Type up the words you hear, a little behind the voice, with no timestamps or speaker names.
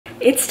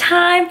It's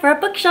time for a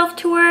bookshelf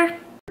tour.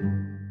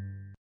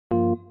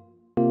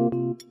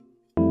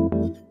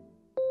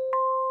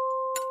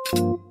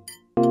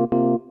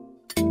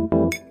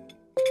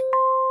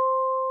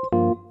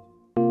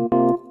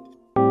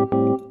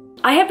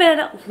 I have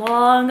been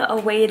long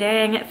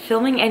awaiting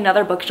filming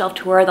another bookshelf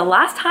tour. The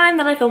last time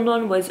that I filmed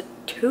one was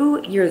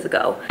 2 years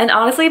ago. And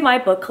honestly, my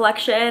book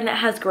collection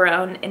has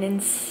grown an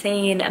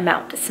insane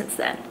amount since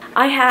then.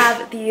 I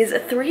have these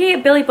 3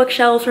 Billy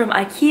bookshelves from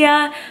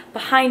IKEA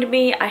behind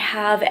me. I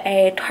have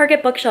a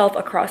Target bookshelf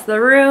across the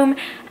room,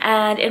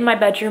 and in my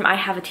bedroom I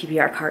have a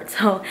TBR cart.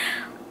 So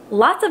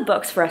lots of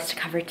books for us to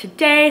cover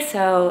today,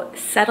 so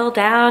settle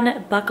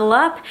down, buckle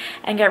up,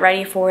 and get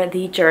ready for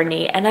the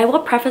journey. And I will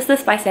preface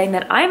this by saying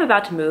that I am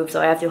about to move,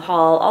 so I have to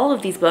haul all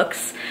of these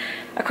books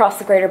across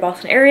the greater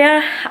Boston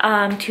area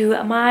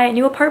to my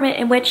new apartment,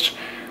 in which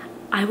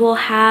I will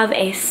have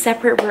a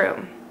separate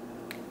room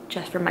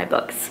just for my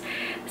books.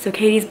 So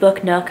Katie's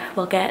book nook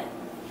will get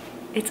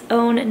its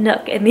own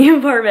nook in the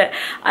apartment.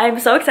 I'm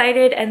so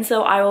excited, and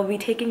so I will be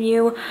taking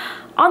you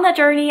on that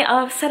journey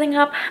of setting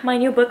up my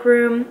new book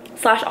room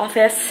slash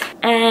office,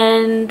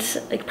 and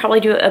like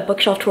probably do a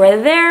bookshelf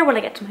tour there when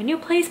I get to my new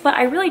place. But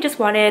I really just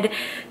wanted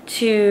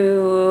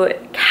to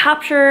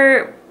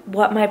capture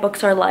what my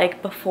books are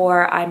like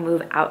before I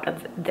move out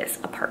of this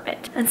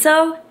apartment. And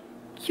so,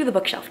 cue the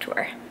bookshelf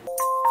tour.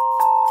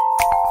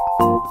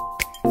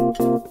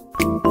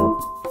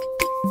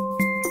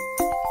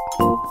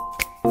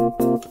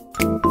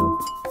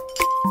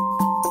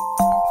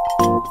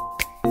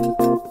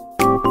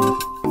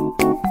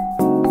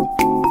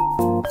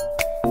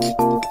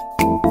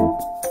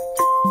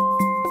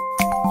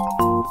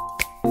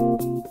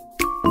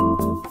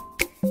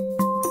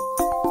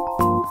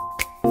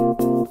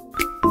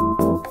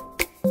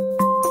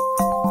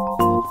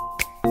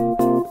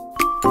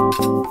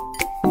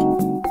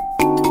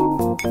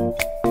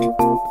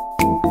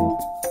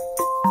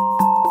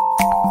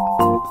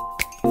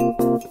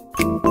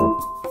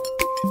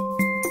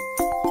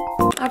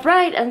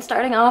 Alright, and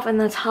starting off in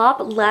the top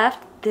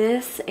left,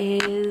 this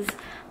is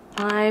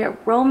my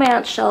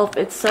romance shelf.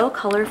 It's so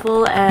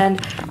colorful, and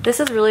this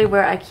is really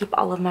where I keep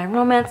all of my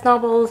romance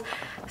novels.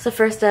 So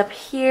first up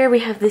here, we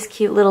have this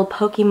cute little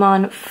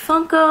Pokemon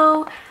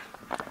Funko.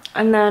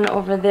 And then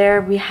over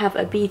there, we have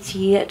a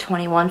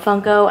BT21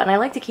 Funko, and I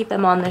like to keep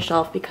them on the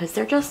shelf because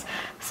they're just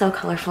so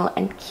colorful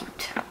and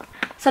cute.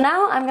 So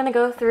now I'm going to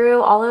go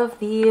through all of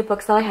the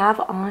books that I have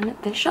on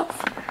this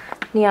shelf.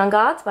 Neon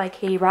Gods by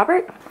Katie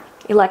Robert.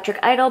 Electric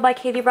Idol by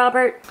Katie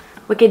Robert.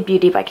 Wicked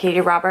Beauty by Katie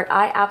Robert.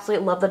 I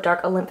absolutely love the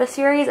Dark Olympus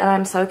series, and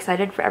I'm so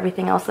excited for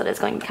everything else that is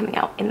going to be coming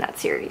out in that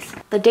series.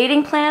 The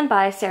Dating Plan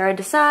by Sarah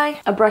Desai.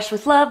 A Brush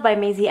with Love by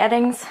Maisie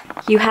Eddings.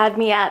 You Had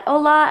Me at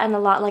Hola and A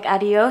Lot Like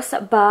Adios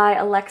by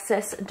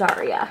Alexis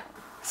Daria.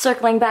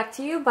 Circling Back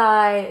to You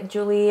by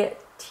Julie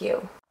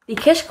Tew. The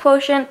Kish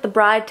Quotient, The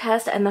Bride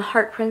Test, and The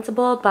Heart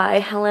Principle by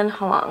Helen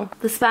Hoang.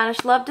 The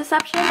Spanish Love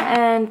Deception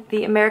and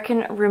The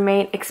American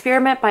Roommate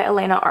Experiment by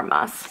Elena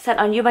Armas. Set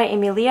on You by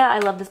Emilia. I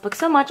love this book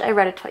so much, I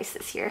read it twice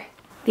this year.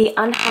 The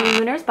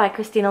Unhoneymooners by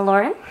Christina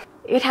Lauren.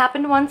 It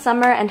Happened One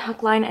Summer and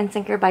Hook, Line, and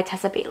Sinker by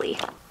Tessa Bailey.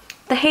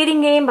 The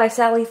Hating Game by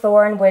Sally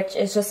Thorne, which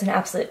is just an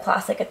absolute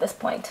classic at this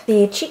point.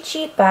 The Cheat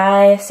Sheet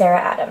by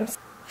Sarah Adams.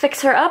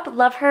 Fix Her Up,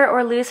 Love Her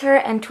or Lose Her,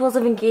 and Tools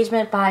of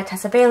Engagement by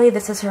Tessa Bailey.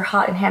 This is her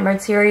Hot and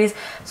Hammered series.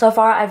 So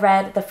far I've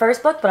read the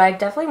first book, but I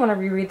definitely want to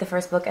reread the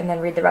first book and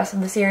then read the rest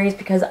of the series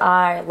because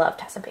I love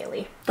Tessa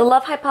Bailey. The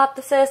Love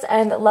Hypothesis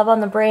and Love on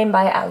the Brain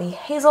by Ali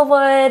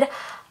Hazelwood.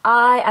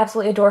 I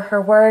absolutely adore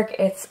her work.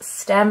 It's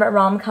STEM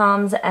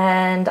rom-coms,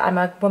 and I'm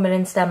a woman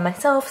in STEM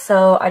myself,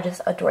 so I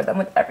just adore them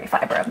with every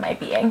fiber of my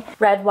being.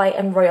 Red, White,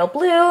 and Royal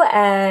Blue,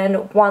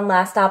 and One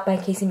Last Stop by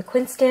Casey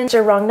McQuiston.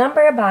 The Wrong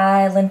Number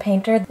by Lynn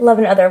Painter. Love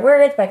in Other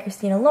Words by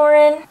Christina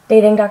Lauren.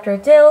 Dating Dr.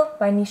 Dill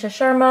by Nisha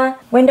Sharma.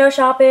 Window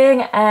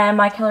Shopping and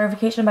My Killer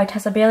Vacation by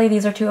Tessa Bailey.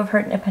 These are 2 of her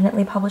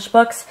independently published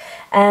books,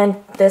 and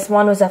this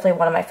one was definitely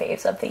one of my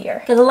faves of the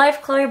year. For the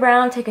Life, Chloe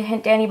Brown, Take a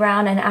Hint, Danny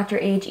Brown, and After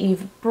Age,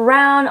 Eve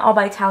Brown, all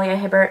by Talia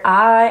Hibbert.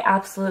 I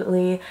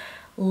absolutely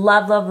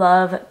love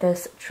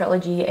this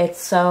trilogy.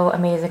 It's so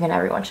amazing and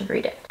everyone should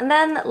read it. And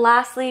then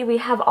lastly, we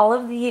have all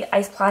of the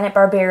Ice Planet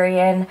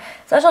Barbarian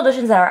special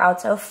editions that are out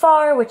so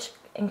far, which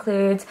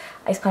includes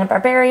Ice Planet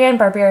Barbarian,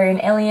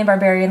 Barbarian Alien,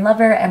 Barbarian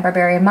Lover, and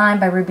Barbarian Mind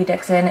by Ruby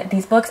Dixon.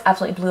 These books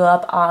absolutely blew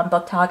up on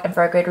Book Talk, and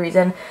for a good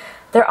reason.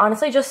 They're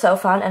honestly just so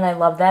fun, and I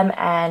love them,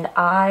 and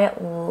I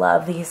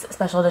love these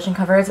special edition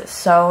covers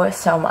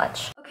so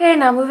much. Okay,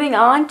 now moving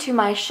on to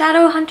my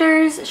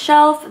Shadowhunters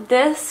shelf.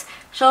 This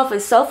shelf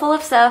is so full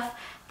of stuff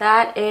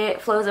that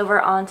it flows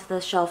over onto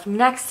the shelf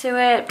next to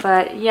it,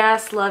 but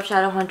yes, love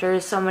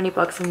Shadowhunters, so many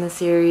books in the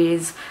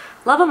series.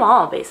 Love them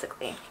all,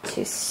 basically.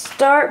 To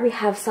start, we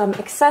have some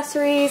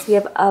accessories. We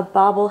have a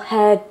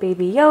bobblehead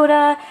Baby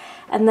Yoda,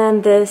 and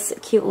then this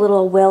cute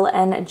little Will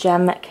and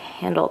Gem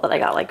candle that I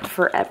got like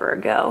forever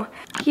ago.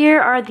 Here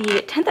are the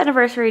 10th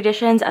anniversary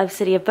editions of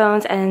City of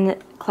Bones and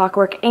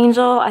Clockwork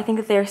Angel. I think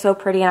that they're so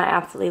pretty and I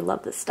absolutely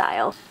love this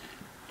style.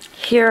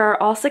 Here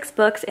are all 6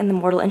 books in the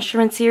Mortal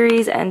Instruments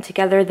series, and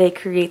together they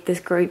create this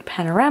great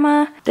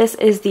panorama. This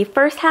is the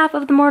first half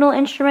of the Mortal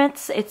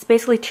Instruments. It's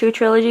basically 2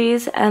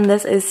 trilogies, and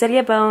this is City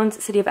of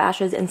Bones, City of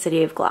Ashes, and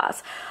City of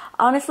Glass.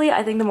 Honestly,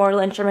 I think the Mortal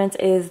Instruments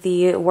is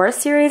the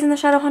worst series in the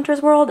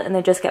Shadowhunters world, and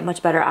they just get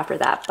much better after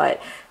that,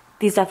 but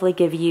these definitely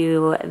give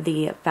you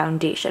the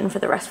foundation for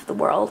the rest of the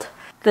world.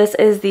 This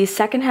is the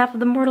second half of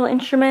the Mortal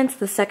Instruments,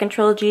 the second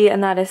trilogy,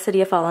 and that is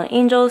City of Fallen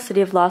Angels,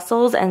 City of Lost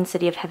Souls, and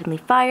City of Heavenly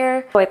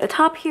Fire. So at the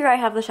top here, I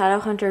have the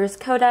Shadowhunters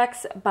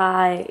Codex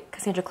by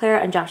Cassandra Clare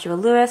and Joshua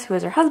Lewis, who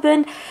is her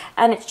husband,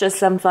 and it's just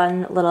some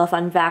little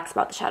fun facts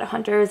about the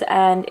Shadowhunters,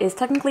 and is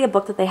technically a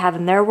book that they have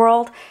in their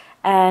world,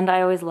 and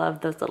I always love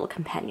those little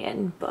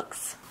companion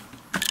books.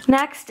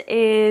 Next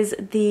is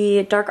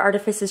the Dark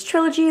Artifices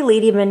trilogy,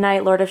 Lady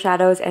Midnight, Lord of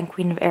Shadows, and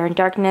Queen of Air and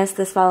Darkness.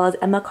 This follows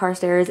Emma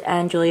Carstairs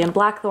and Julian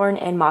Blackthorne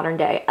in modern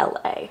day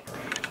LA.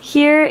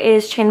 Here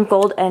is Chain of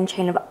Gold and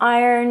Chain of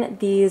Iron.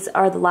 These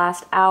are the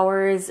Last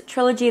Hours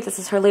trilogy. This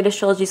is her latest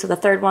trilogy, so the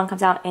third one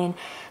comes out in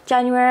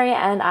January,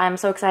 and I'm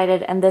so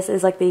excited. And this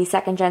is like the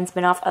second gen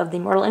spin-off of the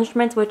Mortal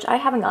Instruments, which I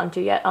haven't gotten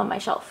to yet on my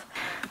shelf.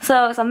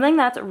 So something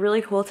that's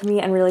really cool to me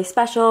and really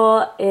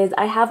special is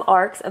I have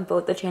arcs of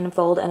both the Chain of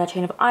Gold and a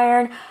Chain of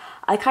Iron.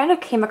 I kind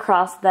of came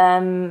across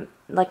them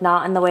like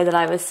not in the way that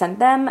I was sent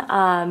them.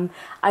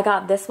 I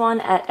got this one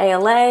at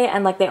ALA,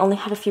 and like they only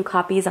had a few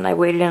copies and I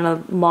waited in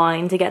a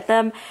line to get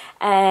them.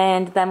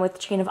 And then with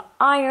Chain of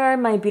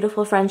Iron, my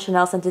beautiful friend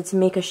Chanel sent it to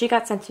me because she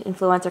got sent an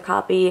influencer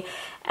copy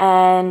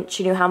and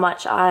she knew how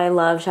much I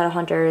love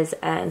Shadowhunters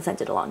and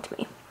sent it along to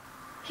me.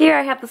 Here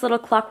I have this little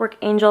Clockwork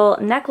Angel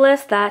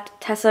necklace that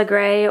Tessa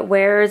Gray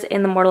wears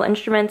in the Mortal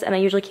Instruments, and I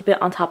usually keep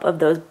it on top of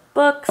those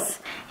books.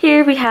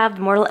 Here we have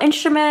the Mortal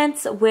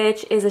Instruments,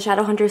 which is a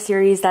Shadowhunter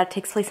series that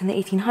takes place in the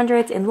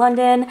 1800s in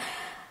London.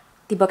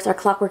 The books are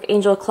Clockwork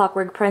Angel,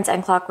 Clockwork Prince,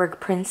 and Clockwork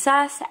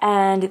Princess,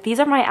 and these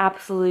are my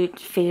absolute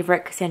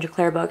favorite Cassandra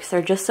Clare books.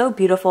 They're just so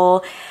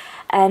beautiful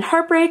and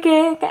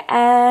heartbreaking,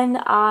 and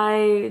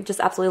I just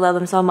absolutely love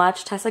them so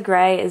much. Tessa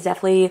Gray is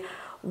definitely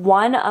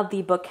one of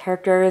the book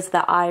characters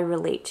that I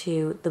relate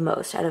to the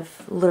most out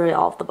of literally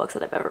all of the books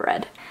that I've ever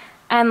read.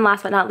 And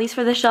last but not least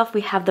for this shelf, we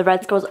have The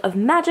Red Scrolls of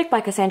Magic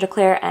by Cassandra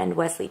Clare and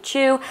Wesley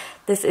Chu.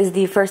 This is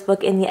the first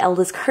book in the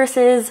Eldest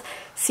Curses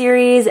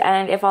series,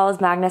 and it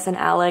follows Magnus and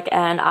Alec,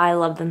 and I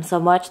love them so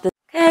much.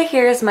 Okay,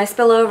 here's my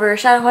spillover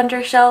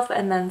Shadowhunter shelf,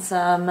 and then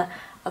some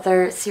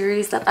other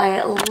series that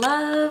I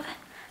love.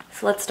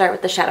 So let's start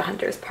with the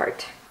Shadowhunters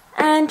part.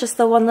 And just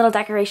the one little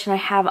decoration I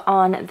have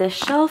on this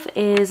shelf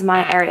is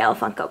my Ariel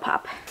Funko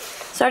Pop.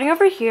 Starting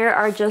over here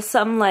are just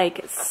some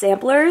like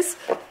samplers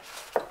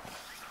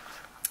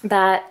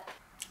that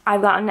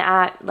I've gotten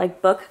at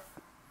like book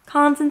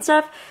cons and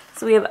stuff.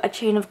 So we have a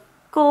Chain of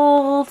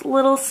Gold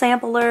little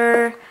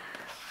sampler,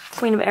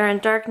 Queen of Air and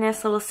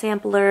Darkness little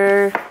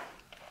sampler,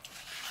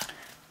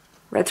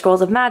 Red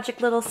Scrolls of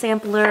Magic little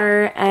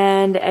sampler,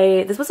 and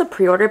this was a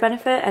pre-order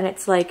benefit, and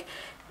it's like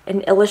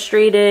an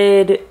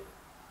illustrated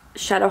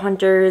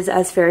Shadowhunters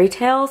as fairy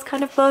tales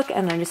kind of book,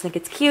 and I just think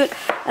it's cute,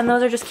 and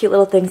those are just cute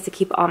little things to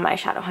keep on my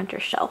Shadowhunter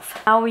shelf.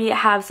 Now we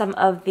have some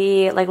of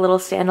the like little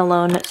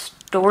standalone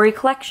story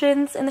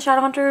collections in the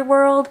Shadowhunter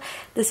world.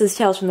 This is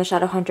Tales from the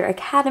Shadowhunter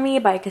Academy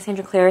by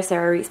Cassandra Clare,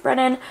 Sarah Reese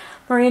Brennan,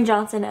 Maureen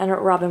Johnson, and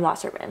Robin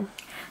Wasserman.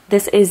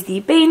 This is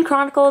the Bane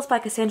Chronicles by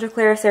Cassandra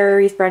Clare, Sarah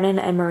Reese Brennan,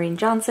 and Maureen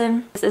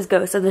Johnson. This is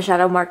Ghosts of the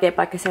Shadow Market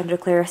by Cassandra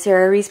Clare,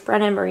 Sarah Reese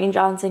Brennan, Maureen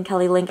Johnson,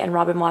 Kelly Link, and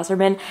Robin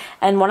Wasserman.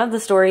 And one of the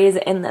stories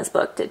in this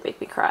book did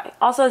make me cry.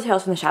 Also,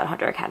 Tales from the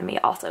Shadowhunter Academy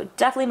also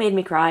definitely made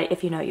me cry.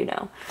 If you know, you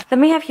know. Then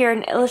we have here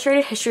an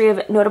illustrated history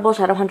of notable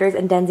Shadowhunters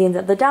and denizens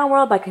of the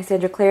Downworld by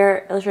Cassandra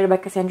Clare, illustrated by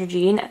Cassandra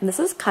Jean. And this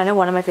is kind of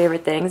one of my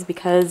favorite things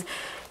because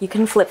you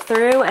can flip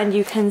through and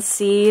you can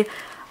see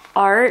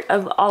art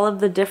of all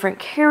of the different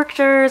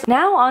characters.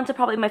 Now on to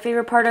probably my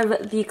favorite part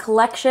of the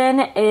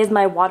collection is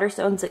my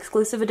Waterstones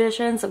exclusive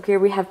edition. So here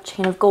we have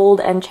Chain of Gold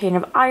and Chain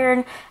of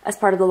Iron as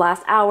part of the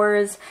Last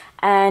Hours,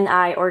 and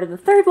I ordered the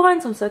third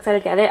one, so I'm so excited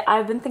to get it.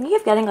 I've been thinking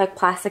of getting like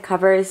plastic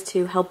covers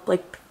to help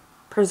like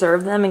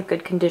preserve them in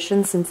good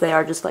condition since they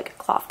are just like a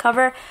cloth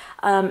cover.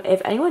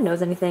 If anyone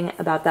knows anything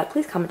about that,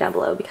 please comment down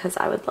below because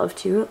I would love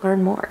to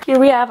learn more. Here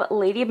we have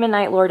Lady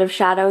Midnight, Lord of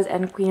Shadows,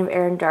 and Queen of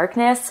Air and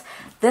Darkness.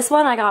 This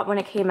one I got when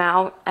it came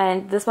out,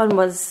 and this one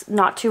was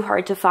not too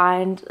hard to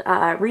find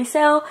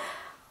resale,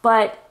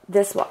 but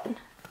this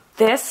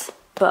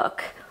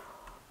book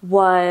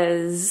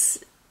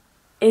was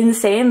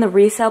insane. The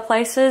resale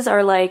prices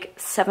are like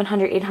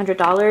 $700,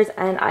 $800,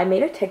 and I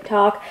made a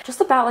TikTok just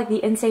about like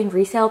the insane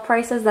resale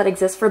prices that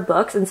exist for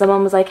books, and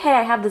someone was like, hey,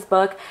 I have this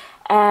book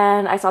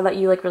and I saw that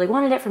you like really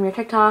wanted it from your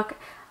TikTok,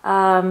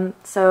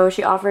 so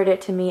she offered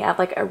it to me at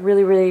like a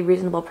really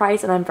reasonable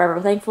price, and I'm forever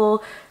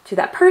thankful to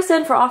that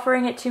person for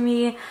offering it to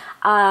me.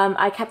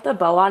 I kept the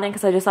bow on it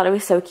because I just thought it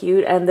was so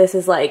cute, and this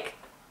is like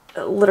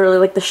literally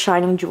like the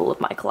shining jewel of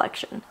my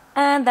collection.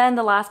 And then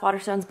the last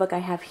Waterstones book I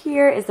have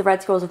here is The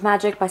Red Scrolls of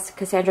Magic by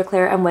Cassandra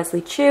Clare and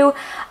Wesley Chu.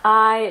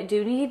 I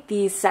do need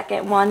the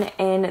second one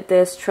in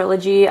this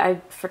trilogy.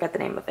 I forget the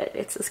name of it.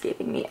 It's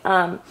escaping me.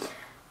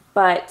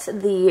 But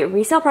the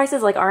resale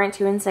prices like aren't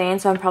too insane,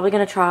 so I'm probably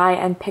going to try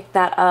and pick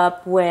that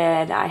up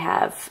when I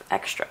have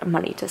extra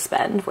money to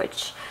spend,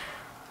 which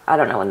I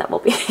don't know when that will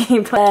be.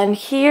 And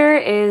here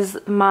is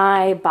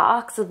my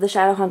box of the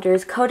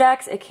Shadowhunters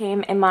Codex. It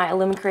came in my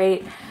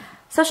Illumicrate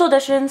special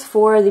editions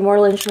for the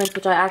Mortal Instruments,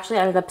 which I actually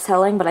ended up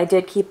selling, but I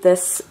did keep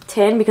this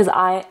tin because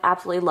I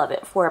absolutely love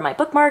it for my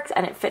bookmarks,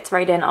 and it fits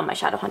right in on my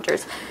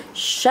Shadowhunters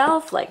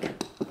shelf. Like,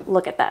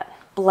 look at that.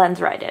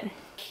 Blends right in.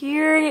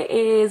 Here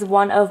is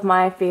one of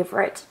my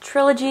favorite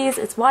trilogies.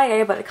 It's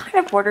YA, but it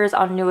kind of borders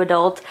on new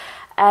adult.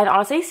 And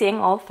honestly, seeing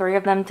all three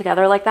of them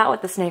together like that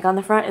with the snake on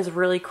the front is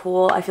really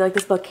cool. I feel like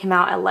this book came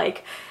out at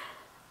like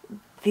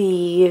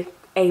the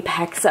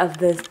apex of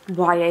the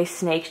YA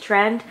snake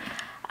trend.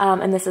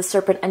 And this is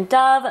Serpent and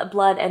Dove,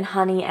 Blood and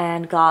Honey,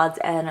 and Gods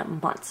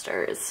and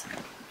Monsters.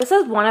 This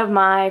is one of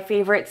my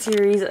favorite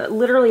series,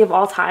 literally of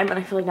all time, and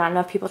I feel like not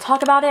enough people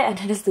talk about it, and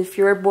it is the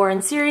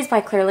Furyborn series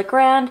by Claire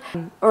Legrand,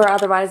 or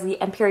otherwise the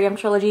Imperium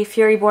trilogy,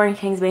 Furyborn,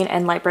 Kingsbane,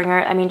 and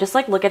Lightbringer. I mean, just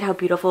like look at how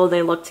beautiful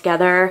they look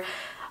together,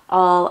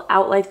 all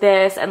out like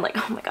this, and like,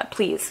 oh my god,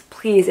 please,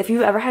 please, if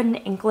you've ever had an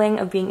inkling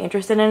of being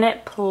interested in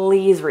it,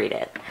 please read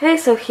it. Okay,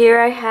 so here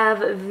I have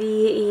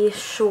V.E.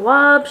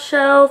 Schwab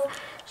shelf.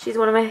 She's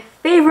one of my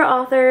favorite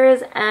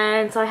authors,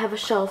 and so I have a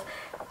shelf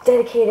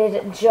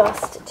dedicated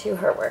just to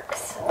her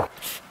works.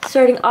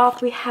 Starting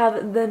off, we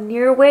have The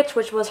Near Witch,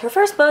 which was her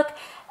first book,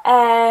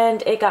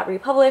 and it got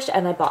republished,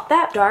 and I bought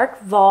that.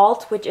 Dark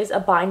Vault, which is a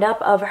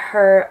bind-up of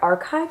her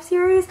archive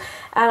series,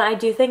 and I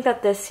do think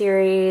that this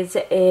series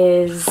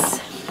is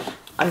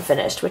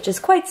unfinished, which is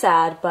quite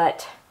sad,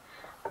 but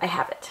I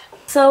have it.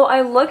 So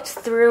I looked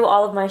through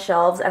all of my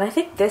shelves, and I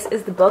think this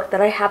is the book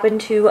that I happen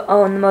to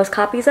own the most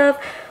copies of,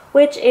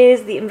 which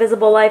is The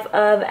Invisible Life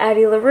of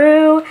Addie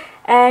LaRue.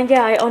 And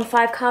yeah, I own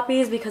 5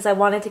 copies because I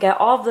wanted to get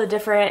all of the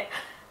different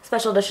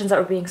special editions that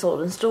were being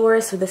sold in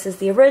stores. So this is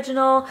the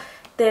original,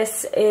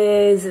 this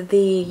is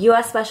the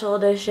US special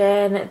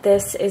edition,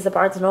 this is the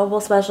Barnes & Noble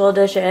special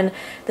edition,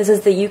 this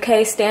is the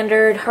UK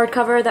standard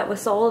hardcover that was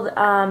sold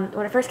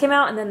when it first came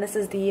out, and then this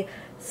is the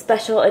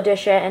special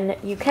edition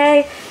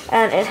UK,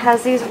 and it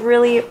has these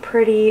really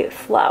pretty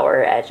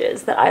flower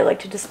edges that I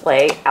like to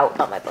display out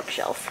on my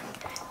bookshelf.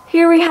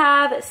 Here we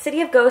have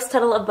City of Ghosts,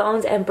 Tunnel of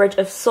Bones, and Bridge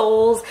of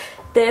Souls.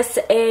 This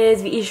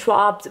is V.E.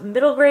 Schwab's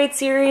middle grade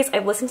series.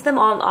 I've listened to them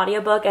all on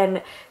audiobook,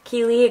 and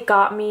Keely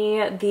got me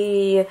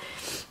the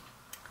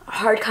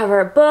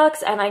hardcover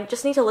books, and I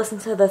just need to listen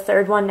to the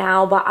third one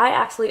now, but I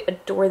absolutely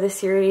adore this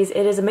series.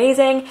 It is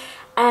amazing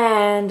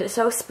and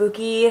so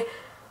spooky,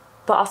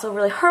 but also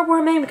really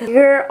heartwarming, because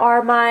here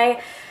are my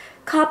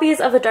copies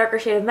of A Darker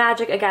Shade of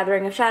Magic, A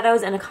Gathering of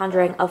Shadows, and A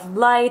Conjuring of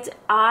Light.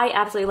 I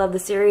absolutely love the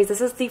series.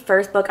 This is the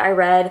first book I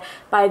read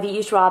by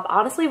V.E. Schwab.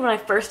 Honestly, when I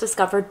first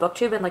discovered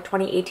BookTube in like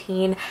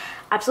 2018,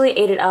 absolutely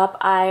ate it up.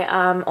 I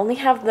only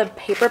have the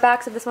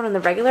paperbacks of this one in the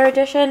regular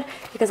edition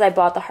because I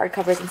bought the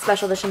hardcovers in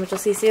special edition, which you'll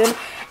see soon.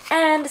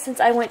 And since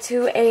I went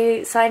to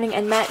a signing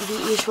and met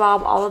V.E.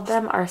 Schwab, all of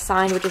them are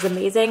signed, which is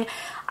amazing.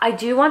 I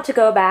do want to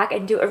go back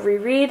and do a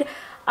reread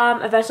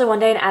eventually one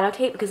day and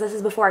annotate, because this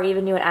is before I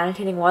even knew what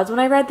annotating was when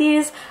I read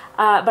these,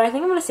 but I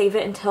think I'm going to save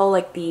it until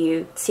like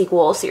the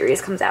sequel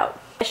series comes out.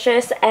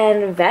 Vicious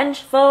and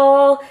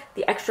Vengeful,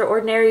 the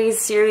Extraordinaries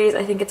series,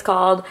 I think it's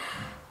called.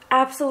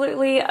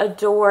 Absolutely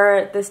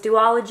adore this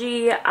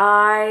duology.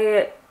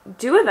 I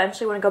do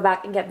eventually want to go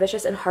back and get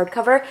Vicious in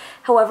hardcover.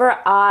 However,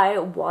 I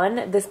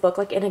won this book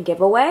like in a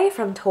giveaway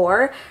from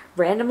Tor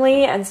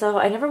randomly, and so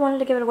I never wanted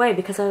to give it away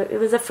because it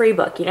was a free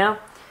book, you know?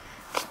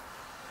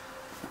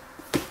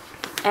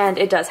 And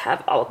it does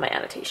have all of my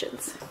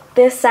annotations.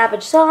 This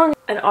Savage Song,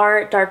 an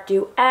Art Dark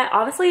duet.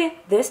 Honestly,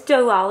 this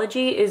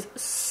duology is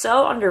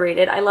so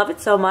underrated. I love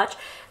it so much.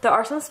 There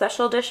are some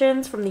special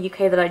editions from the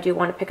UK that I do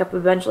want to pick up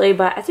eventually,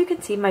 but as you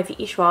can see, my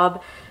V.E. Schwab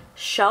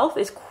shelf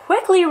is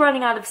quickly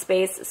running out of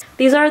space.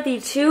 These are the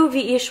 2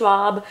 V.E.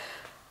 Schwab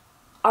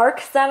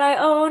arcs that I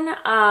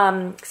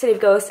own, City of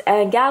Ghosts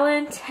and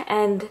Gallant,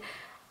 and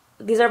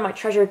these are my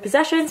treasured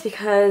possessions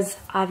because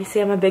obviously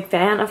I'm a big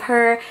fan of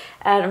her,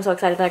 and I'm so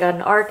excited that I got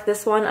an arc.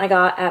 This one I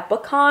got at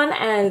BookCon,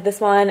 and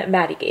this one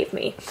Maddie gave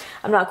me.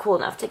 I'm not cool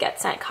enough to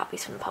get signed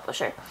copies from the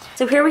publisher.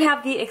 So here we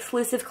have the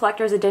exclusive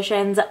collector's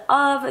editions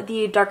of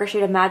the Darker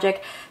Shade of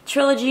Magic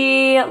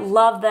trilogy.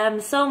 Love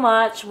them so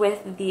much,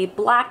 with the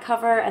black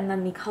cover and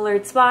then the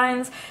colored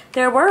spines.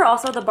 There were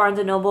also the Barnes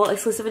 & Noble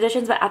exclusive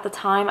editions, but at the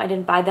time I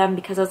didn't buy them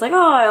because I was like,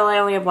 oh, I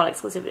only have one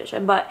exclusive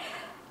edition. But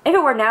if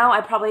it were now,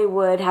 I probably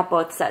would have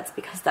both sets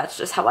because that's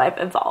just how I've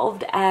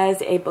evolved as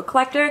a book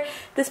collector.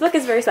 This book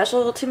is very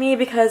special to me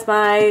because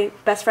my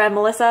best friend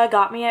Melissa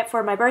got me it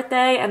for my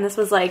birthday, and this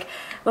was like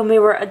when we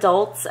were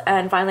adults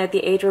and finally at the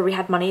age where we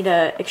had money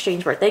to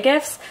exchange birthday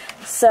gifts.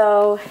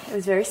 So it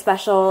was very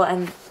special,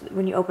 and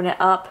when you open it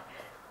up,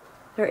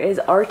 there is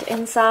art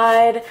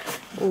inside.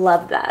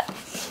 Love that.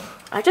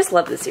 I just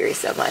love this series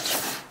so much.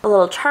 A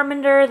little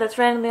Charmander that's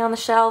randomly on the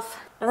shelf.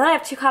 And then I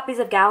have 2 copies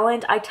of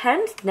Gallant. I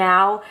tend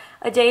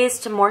nowadays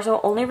to more so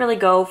only really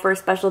go for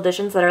special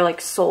editions that are like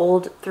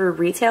sold through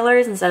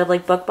retailers instead of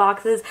like book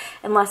boxes,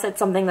 unless it's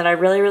something that I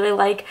really, really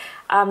like,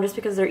 just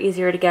because they're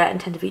easier to get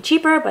and tend to be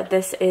cheaper. But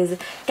this is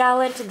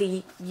Gallant,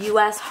 the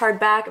US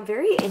hardback.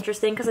 Very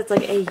interesting because it's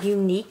like a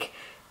unique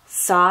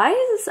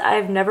size.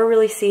 I've never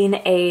really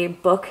seen a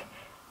book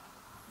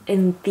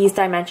in these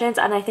dimensions,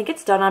 and I think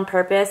it's done on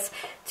purpose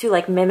to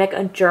like mimic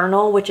a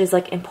journal, which is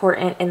like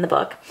important in the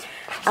book.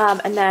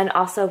 And then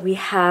also we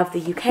have the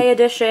UK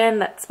edition,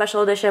 that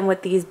special edition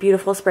with these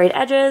beautiful sprayed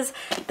edges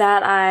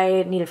that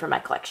I needed for my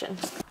collection.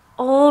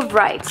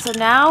 Alright, so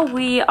now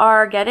we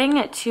are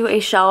getting to a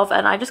shelf,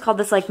 and I just called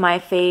this like my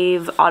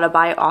fave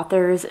auto-buy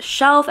authors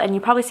shelf, and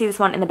you probably see this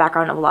one in the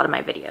background of a lot of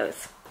my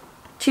videos.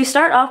 To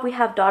start off, we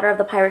have Daughter of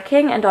the Pirate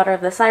King and Daughter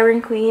of the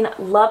Siren Queen.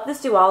 Love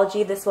this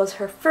duology. This was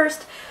her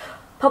first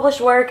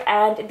published work,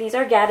 and these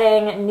are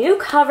getting new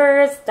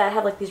covers that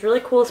have like these really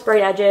cool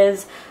sprayed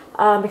edges,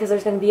 because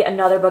there's going to be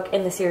another book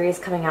in the series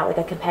coming out, like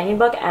a companion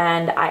book,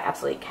 and I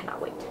absolutely cannot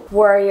wait.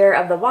 Warrior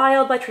of the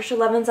Wild by Trisha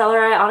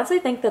Levenseller. I honestly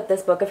think that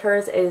this book of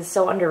hers is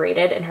so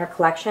underrated in her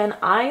collection.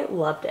 I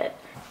loved it.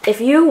 If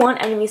you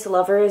want enemies to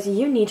lovers,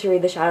 you need to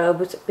read The Shadow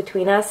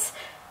Between Us,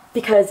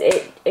 because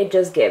it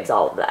just gives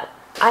all of that.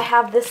 I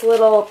have this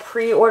little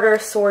pre-order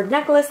sword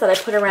necklace that I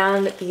put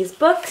around these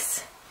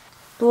books.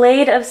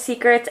 Blade of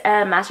Secrets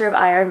and Master of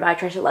Iron by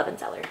Trisha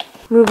Levenseller.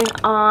 Moving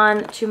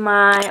on to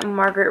my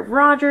Margaret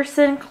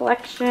Rogerson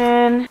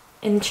collection.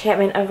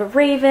 Enchantment of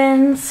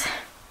Ravens,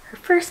 her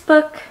first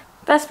book.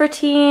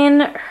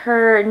 Vespertine,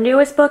 her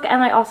newest book,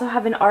 and I also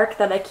have an arc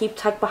that I keep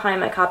tucked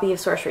behind my copy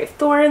of Sorcery of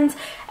Thorns,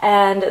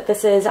 and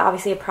this is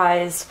obviously a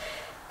prized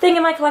thing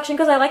in my collection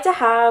because I like to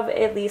have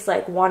at least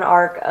like one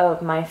arc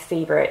of my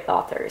favorite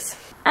authors.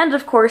 And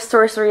of course,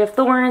 Sorcery of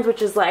Thorns,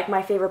 which is like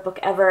my favorite book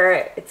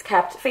ever. It's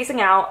kept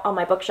facing out on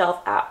my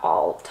bookshelf at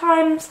all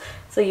times,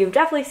 so you've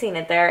definitely seen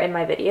it there in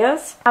my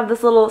videos. I have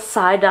this little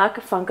Psyduck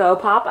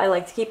Funko Pop I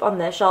like to keep on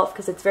this shelf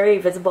because it's very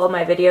visible in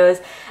my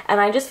videos,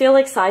 and I just feel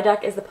like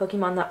Psyduck is the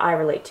Pokemon that I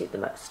relate to the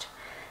most.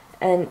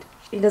 And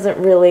he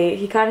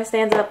kind of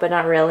stands up, but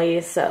not really,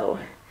 so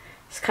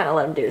just kind of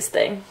let him do his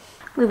thing.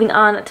 Moving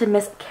on to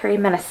Miss Carrie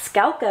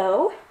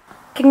Maniscalco.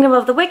 Kingdom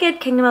of the Wicked,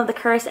 Kingdom of the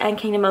Cursed, and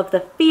Kingdom of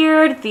the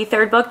Feared. The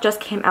 3rd book just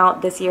came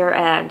out this year,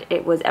 and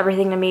it was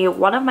everything to me.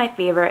 One of my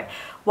favorite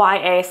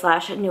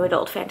YA/new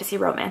adult fantasy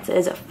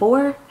romances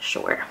for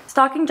sure.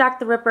 Stalking Jack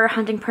the Ripper,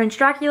 hunting Prince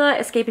Dracula,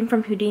 escaping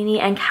from Houdini,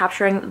 and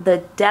capturing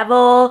the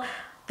devil.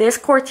 This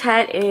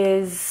quartet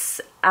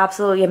is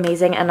absolutely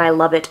amazing, and I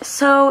love it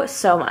so,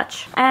 so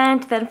much.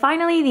 And then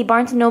finally, the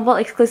Barnes & Noble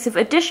exclusive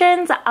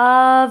editions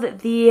of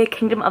the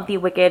Kingdom of the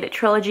Wicked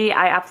trilogy.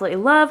 I absolutely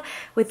love,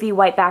 with the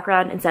white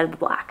background instead of the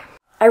black.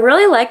 I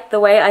really like the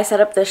way I set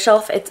up this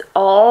shelf. It's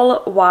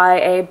all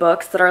YA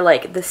books that are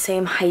like the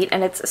same height,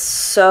 and it's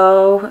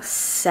so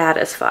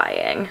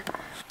satisfying.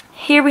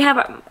 Here we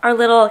have our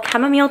little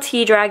chamomile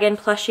tea dragon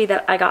plushie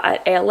that I got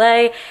at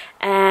ALA,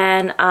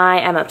 and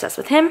I am obsessed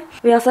with him.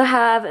 We also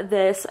have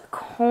this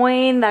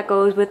coin that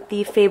goes with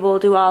the Fable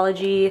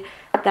duology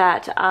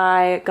that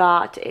I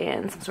got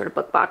in some sort of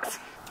book box.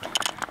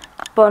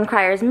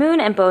 Bonecryer's Moon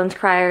and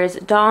Bonecryer's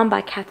Dawn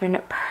by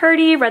Catherine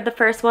Purdy. Read the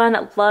first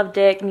one, loved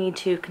it, need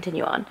to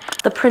continue on.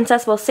 The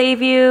Princess Will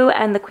Save You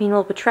and The Queen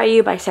Will Betray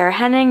You by Sarah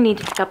Henning. Need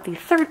to pick up the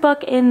 3rd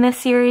book in this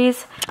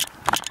series.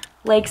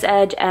 Lake's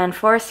Edge and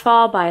Forest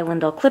Fall by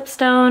Lyndall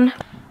Clipstone.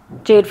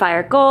 Jade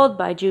Fire Gold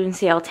by June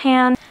C.L.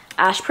 Tan.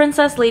 Ash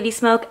Princess, Lady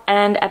Smoke,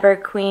 and Ever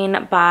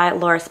Queen by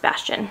Laura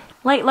Sebastian.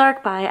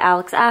 Lightlark by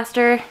Alex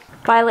Astor.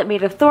 Violet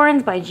Made of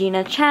Thorns by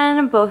Gina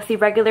Chen, both the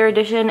regular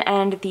edition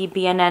and the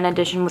BNN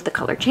edition with the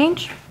color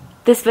change.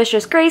 This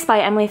Vicious Grace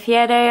by Emily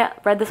Fiede.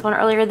 Read this one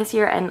earlier this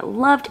year and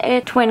loved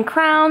it. Twin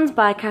Crowns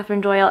by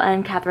Catherine Doyle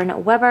and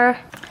Catherine Weber.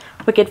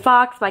 Wicked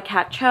Fox by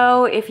Kat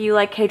Cho. If you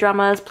like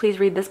K-dramas, please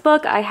read this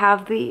book. I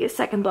have the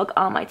 2nd book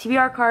on my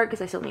TBR card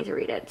because I still need to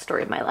read it.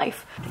 Story of my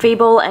life.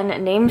 Fable and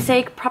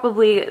Namesake,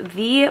 probably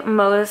the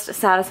most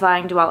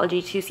satisfying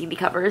duology to see the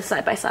covers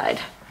side by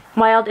side.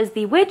 Wild is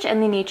the Witch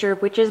and the Nature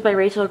of Witches by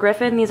Rachel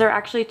Griffin. These are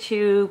actually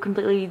 2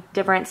 completely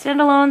different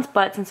standalones,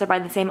 but since they're by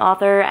the same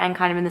author and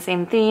kind of in the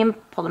same theme,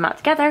 pull them out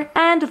together.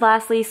 And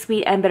lastly,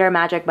 Sweet and Bitter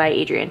Magic by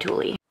Adrienne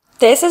Tooley.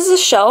 This is a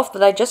shelf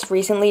that I just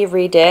recently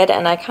redid,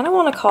 and I kind of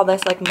want to call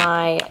this like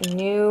my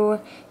new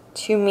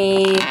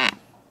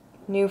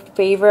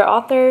favorite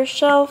author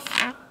shelf.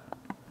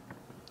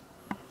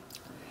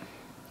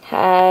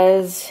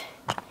 Has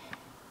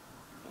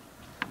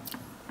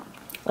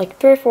like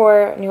 3 or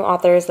 4 new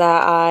authors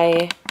that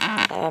I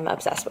am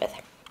obsessed with.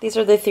 These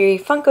are the 3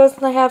 Funkos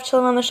that I have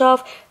chilling on the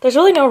shelf. There's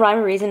really no rhyme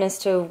or reason as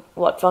to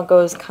what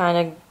Funkos kind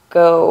of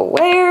go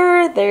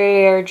where.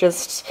 They're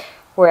just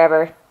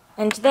wherever.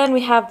 And then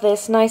we have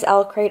this nice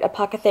Alcrate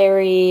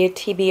Apothecary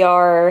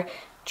TBR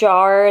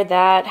jar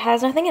that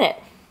has nothing in it.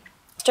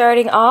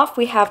 Starting off,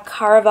 we have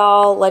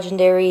Caraval,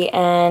 Legendary,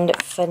 and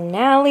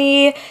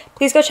Finale.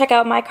 Please go check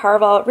out my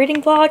Caraval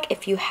reading vlog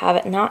if you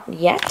have not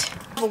yet.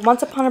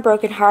 Once Upon a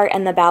Broken Heart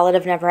and The Ballad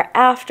of Never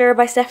After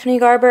by Stephanie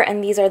Garber,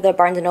 and these are the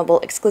Barnes & Noble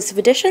exclusive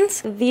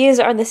editions. These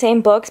are the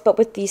same books, but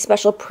with the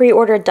special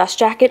pre-order dust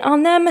jacket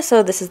on them.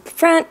 So this is the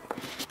front,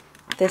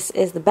 this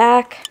is the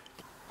back,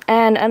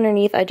 and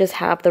underneath I just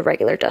have the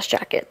regular dust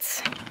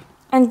jackets.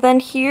 And then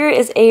here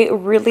is a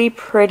really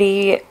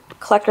pretty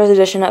collector's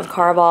edition of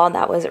Caraval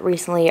that was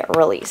recently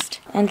released.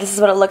 And this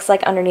is what it looks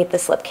like underneath the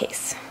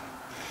slipcase.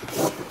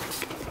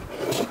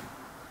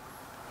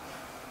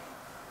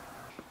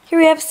 Here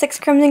we have Six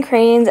Crimson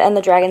Cranes and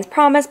the Dragon's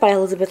Promise by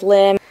Elizabeth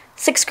Lim.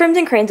 Six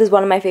Crimson Cranes is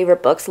one of my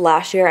favorite books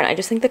last year, and I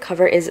just think the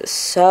cover is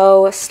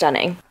so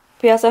stunning.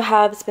 We also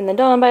have Spin the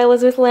Dawn by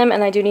Elizabeth Lim,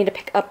 and I do need to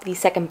pick up the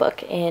second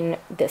book in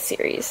this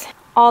series.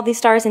 All the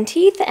Stars and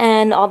Teeth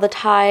and All the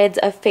Tides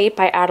of Fate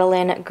by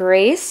Adeline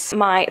Grace.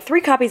 My 3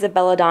 copies of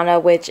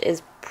Belladonna, which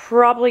is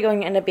probably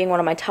going to end up being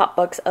one of my top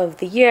books of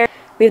the year.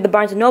 We have the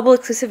Barnes & Noble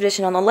exclusive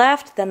edition on the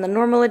left, then the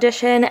normal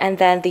edition, and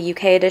then the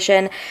UK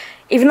edition.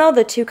 Even though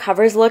the 2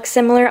 covers look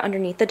similar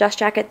underneath the dust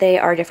jacket, they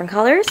are different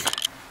colors,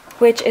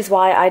 which is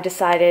why I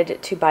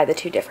decided to buy the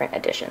 2 different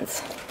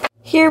editions.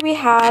 Here we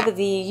have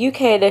the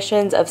UK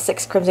editions of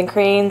Six Crimson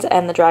Cranes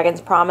and The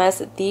Dragon's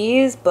Promise.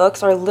 These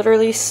books are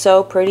literally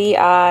so pretty.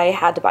 I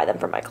had to buy them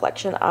for my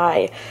collection.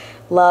 I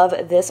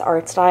love this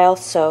art style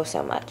so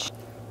much.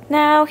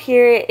 Now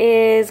here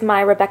is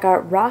my Rebecca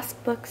Ross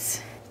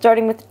books.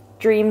 Starting with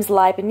Dreams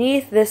Lie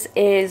Beneath. This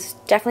is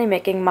definitely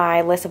making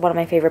my list of one of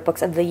my favorite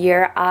books of the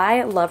year.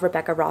 I love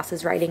Rebecca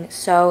Ross's writing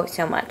so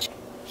much.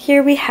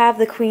 Here we have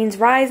The Queen's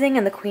Rising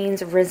and The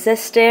Queen's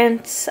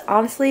Resistance.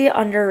 Honestly,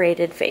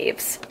 underrated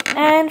faves.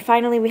 And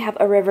finally, we have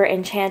A River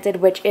Enchanted,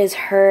 which is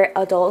her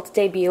adult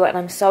debut, and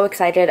I'm so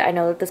excited. I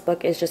know that this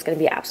book is just going to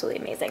be absolutely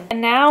amazing.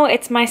 And now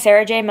it's my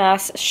Sarah J.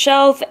 Maas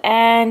shelf,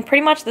 and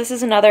pretty much this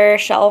is another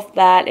shelf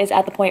that is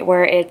at the point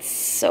where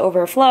it's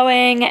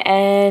overflowing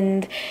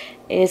and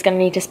is going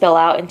to need to spill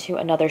out into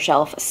another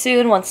shelf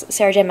soon once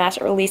Sarah J. Maas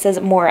releases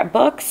more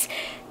books.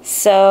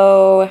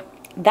 So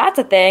that's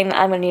a thing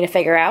I'm going to need to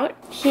figure out.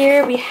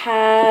 Here we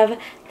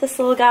have this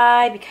little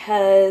guy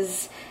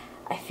because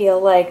I feel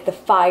like the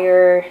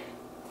fire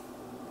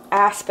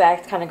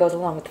aspect kind of goes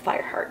along with the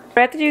fire heart.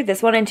 I have to do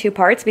this one in 2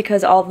 parts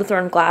because all of the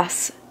Thorn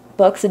Glass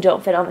books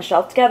don't fit on the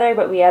shelf together,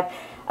 but we have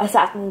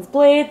Assassin's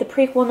Blade, the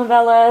prequel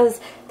novellas,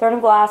 Thorn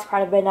of Glass,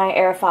 Crown of Midnight,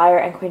 Heir of Fire,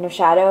 and Queen of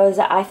Shadows.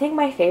 I think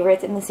my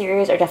favorites in the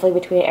series are definitely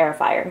between Heir of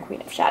Fire and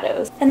Queen of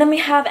Shadows. And then we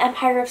have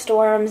Empire of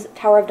Storms,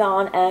 Tower of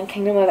Dawn, and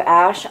Kingdom of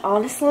Ash.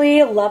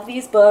 Honestly, love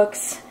these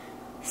books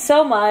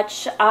so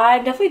much.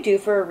 I'm definitely due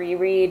for a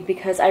reread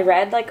because I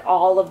read like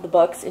all of the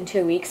books in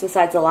 2 weeks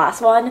besides the last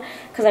one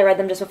because I read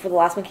them just before the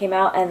last one came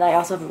out, and I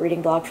also have a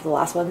reading blog for the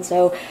last one,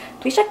 so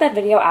please check that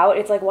video out.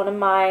 It's like one of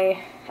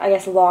my, I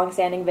guess,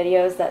 long-standing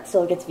videos that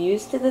still gets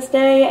views to this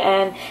day,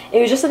 and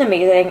it was just an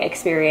amazing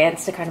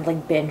experience to kind of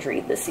like binge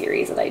read this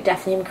series, and I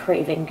definitely am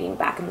craving being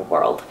back in the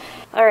world.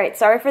 Alright,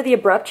 sorry for the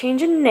abrupt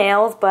change in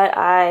nails, but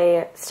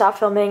I stopped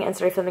filming and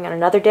started filming on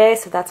another day,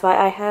 so that's why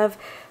I have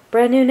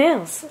brand new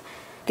nails.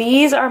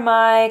 These are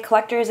my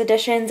collector's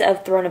editions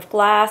of Throne of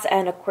Glass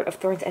and A Court of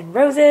Thorns and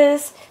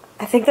Roses.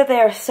 I think that they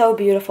are so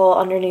beautiful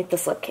underneath the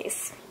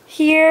slipcase.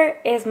 Here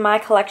is my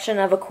collection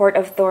of A Court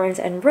of Thorns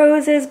and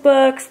Roses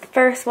books. The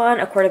first one,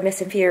 A Court of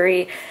Mist and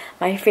Fury.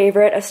 My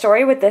favorite. A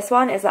story with this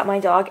one is that my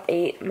dog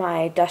ate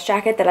my dust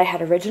jacket that I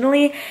had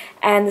originally,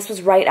 and this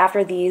was right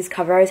after these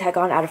covers had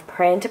gone out of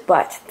print,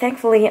 but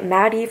thankfully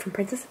Maddie from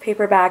Princess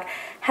Paperback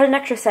had an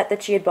extra set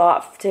that she had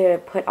bought to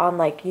put on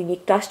like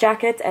unique dust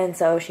jackets, and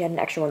so she had an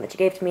extra one that she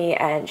gave to me,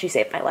 and she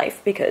saved my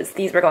life because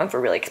these were going for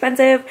really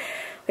expensive.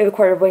 We have A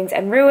Court of Wings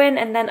and Ruin,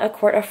 and then A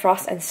Court of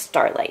Frost and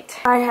Starlight.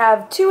 I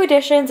have 2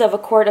 editions of A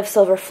Court of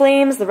Silver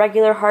Flames, the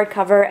regular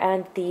hardcover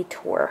and the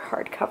tour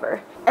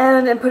hardcover.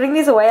 And in putting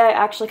these away, I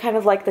actually kind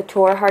of like the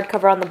tour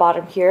hardcover on the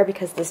bottom here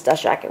because this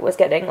dust jacket was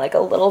getting like a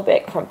little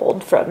bit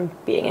crumpled from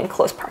being in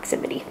close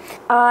proximity.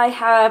 I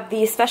have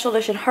the special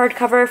edition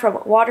hardcover from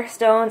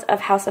Waterstones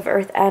of House of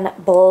Earth and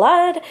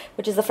Blood,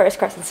 which is the first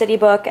Crescent City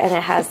book, and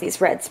it has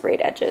these red sprayed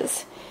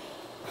edges.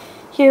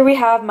 Here we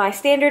have my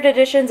standard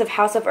editions of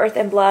House of Earth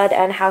and Blood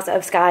and House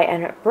of Sky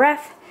and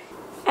Breath.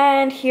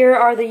 And here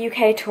are the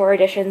UK tour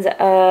editions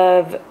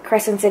of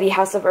Crescent City,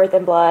 House of Earth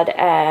and Blood,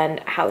 and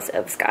House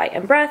of Sky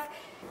and Breath.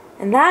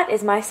 And that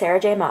is my Sarah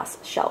J. Maas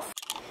shelf.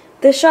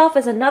 This shelf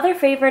is another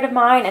favorite of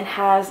mine and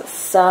has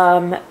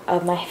some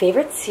of my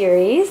favorite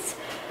series.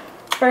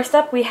 First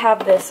up, we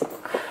have this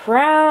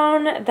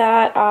crown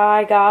that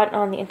I got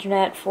on the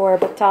internet for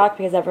book talk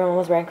because everyone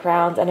was wearing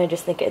crowns, and I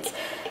just think it's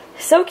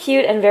so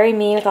cute and very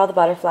me with all the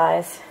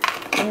butterflies.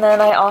 And then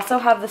I also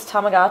have this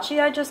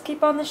Tamagotchi I just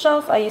keep on the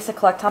shelf. I used to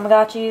collect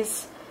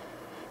Tamagotchis,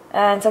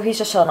 and so he's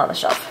just chilling on the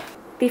shelf.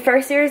 The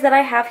first series that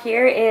I have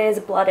here is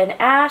Blood and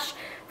Ash.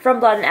 From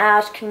Blood and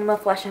Ash, Kingdom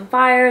of Flesh and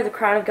Fire, The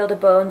Crown of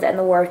Gilded Bones, and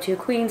The War of Two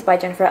Queens by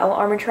Jennifer L.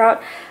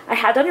 Armentrout. I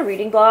had done a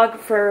reading blog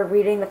for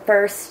reading the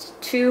first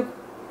 2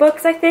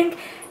 books, I think,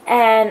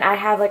 and I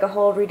have like a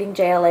whole Reading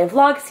JLA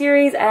vlog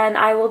series, and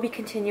I will be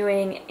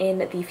continuing in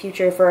the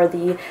future for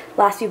the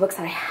last few books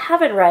that I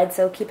haven't read,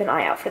 so keep an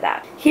eye out for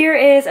that. Here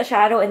is A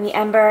Shadow in the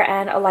Ember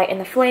and A Light in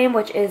the Flame,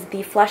 which is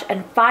the Flesh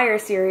and Fire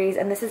series,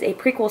 and this is a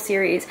prequel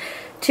series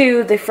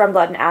to the From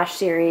Blood and Ash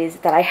series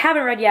that I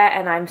haven't read yet,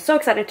 and I'm so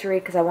excited to read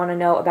because I want to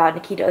know about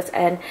Nikitos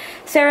and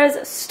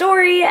Sarah's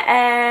story,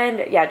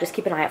 and yeah, just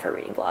keep an eye out for a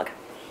reading vlog.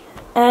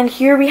 And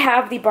here we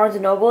have the Barnes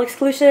 & Noble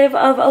exclusive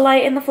of A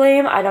Light in the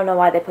Flame. I don't know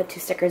why they put 2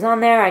 stickers on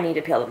there. I need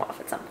to peel them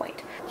off at some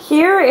point.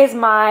 Here is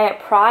my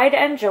Pride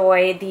and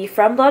Joy, the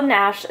From Blood and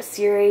Ash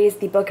series,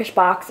 the Bookish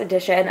Box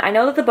edition. I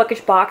know that the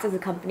Bookish Box as a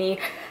company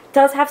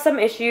does have some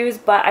issues,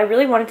 but I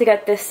really wanted to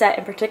get this set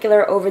in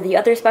particular over the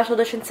other special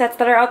edition sets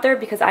that are out there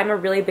because I'm a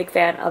really big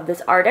fan of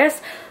this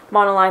artist,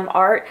 Monolime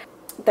Art.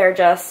 They're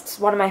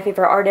just one of my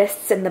favorite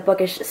artists in the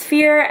bookish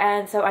sphere,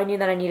 and so I knew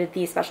that I needed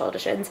these special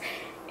editions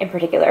in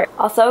particular.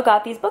 Also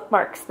got these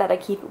bookmarks that I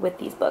keep with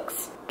these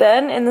books.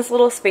 Then in this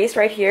little space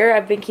right here,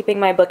 I've been keeping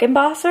my book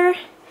embosser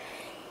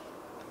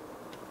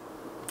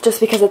just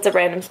because it's a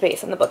random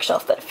space on the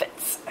bookshelf that it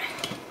fits.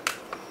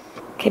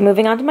 Okay,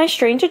 moving on to my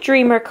Strange a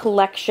Dreamer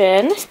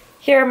collection.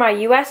 Here are my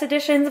US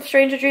editions of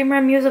Strange a Dreamer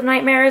and Muse of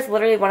Nightmares.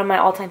 Literally one of my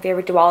all-time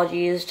favorite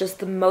duologies, just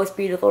the most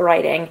beautiful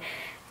writing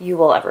you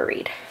will ever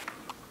read.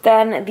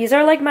 Then these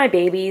are like my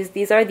babies.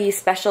 These are the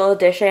special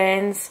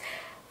editions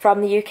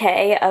from the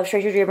UK of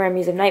Strange a Dreamer and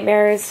Muse of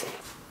Nightmares.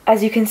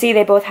 As you can see,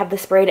 they both have the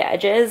sprayed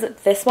edges.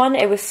 This one,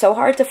 it was so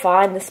hard to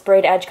find the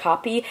sprayed edge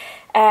copy,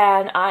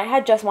 and I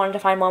had just wanted to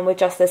find one with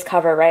just this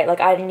cover, right?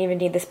 Like, I didn't even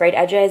need the sprayed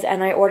edges,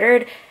 and I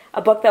ordered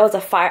a book that was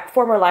a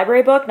former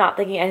library book, not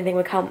thinking anything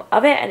would come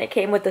of it, and it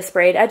came with the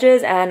sprayed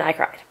edges, and I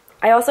cried.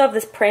 I also have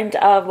this print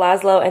of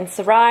Laszlo and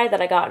Sarai that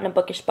I got in a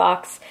bookish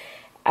box,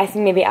 I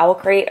think maybe Owl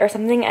Crate or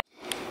something.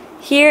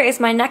 Here is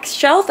my next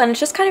shelf, and it's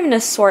just kind of an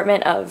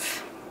assortment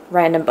of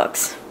random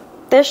books.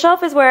 This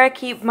shelf is where I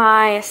keep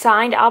my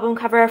signed album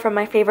cover from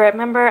my favorite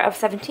member of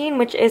 17,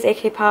 which is a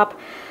K-pop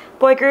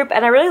boy group,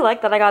 and I really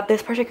like that I got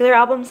this particular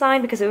album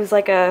signed because it was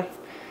like a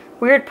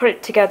weird put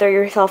it together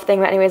yourself thing,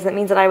 but anyways, that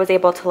means that I was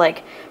able to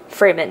like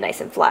frame it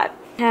nice and flat.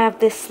 I have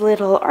this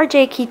little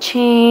RJ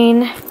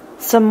keychain,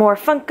 some more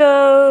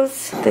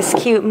Funkos, this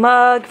cute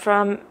mug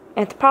from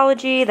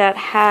Anthropology that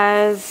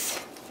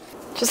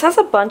just has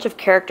a bunch of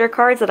character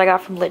cards that I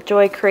got from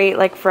LitJoy Crate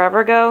like forever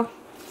ago.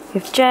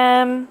 We have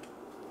Jem,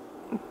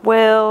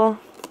 Will,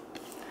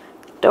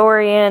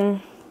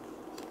 Dorian,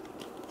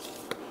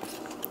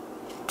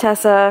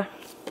 Tessa,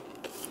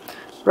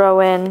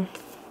 Rowan,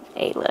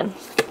 Aylin.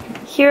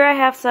 Here I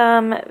have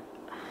some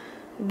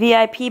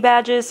VIP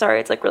badges. Sorry,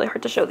 it's like really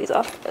hard to show these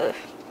off. Ugh.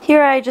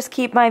 Here I just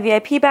keep my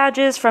VIP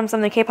badges from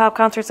some of the K-pop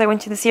concerts I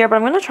went to this year, but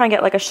I'm going to try and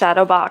get like a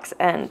shadow box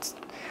and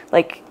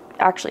like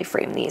actually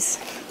frame these.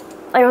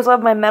 I also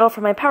have my medal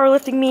for my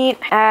powerlifting meet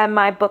and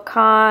my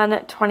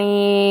BookCon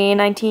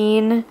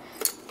 2019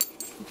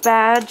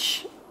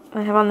 badge.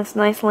 I have on this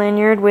nice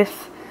lanyard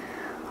with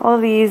all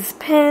of these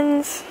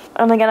pins.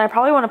 And again, I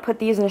probably want to put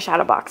these in a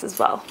shadow box as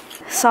well.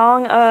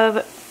 Song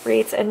of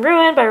Wraiths and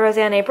Ruin by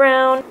Roseanne A.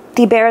 Brown.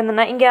 The Bear and the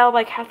Nightingale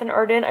by Catherine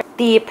Arden.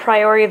 The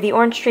Priory of the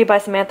Orange Tree by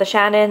Samantha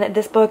Shannon.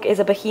 This book is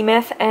a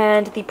behemoth,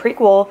 and the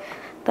prequel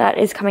that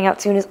is coming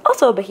out soon is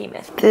also a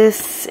behemoth.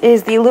 This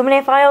is the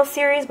Illuminae Files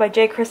series by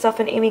Jay Kristoff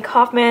and Amy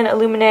Kaufman.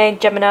 Illuminae,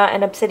 Gemina,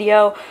 and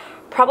Obsidio.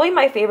 Probably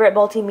my favorite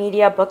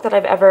multimedia book that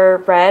I've ever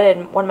read,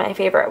 and one of my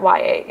favorite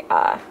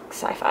YA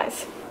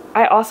sci-fis.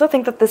 I also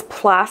think that this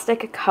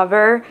plastic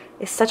cover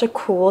is such a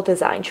cool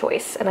design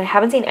choice, and I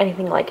haven't seen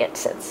anything like it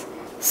since.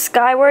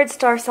 Skyward,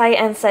 Starsight,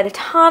 and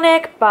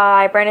Cytotonic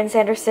by Brandon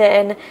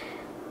Sanderson.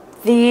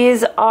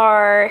 These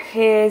are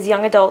his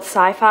young adult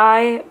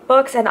sci-fi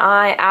books, and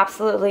I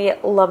absolutely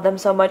love them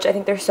so much. I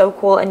think they're so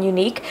cool and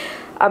unique.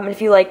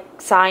 If you like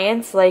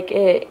science, like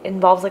it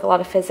involves like a lot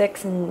of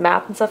physics and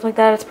math and stuff like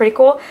that, it's pretty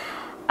cool.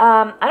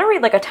 I don't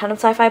read like a ton of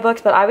sci-fi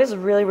books, but I was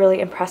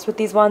really impressed with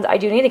these ones. I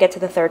do need to get to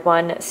the third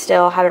one.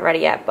 Still haven't read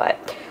it yet,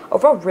 but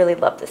overall really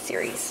love this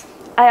series.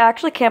 I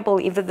actually can't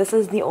believe that this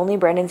is the only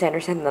Brandon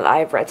Sanderson that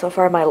I've read so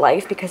far in my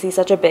life because he's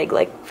such a big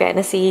like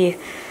fantasy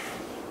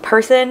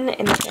person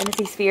in the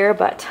fantasy sphere,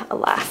 but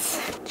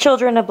alas.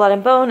 Children of Blood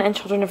and Bone and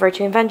Children of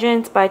Virtue and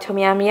Vengeance by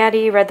Tomiya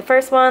Miyadi. Read the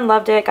first one,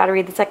 loved it, gotta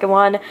read the second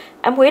one.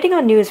 I'm waiting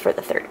on news for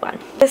the third one.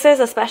 This is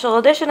a special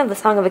edition of The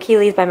Song of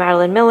Achilles by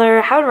Madeline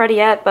Miller. Haven't read it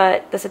yet,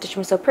 but this edition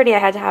was so pretty I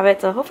had to have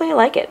it, so hopefully I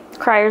like it.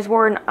 Crier's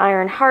War and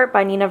Iron Heart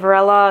by Nina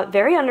Varela.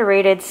 Very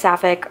underrated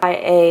sapphic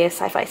IA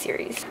sci-fi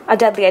series. A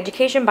Deadly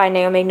Education by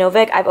Naomi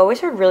Novik. I've always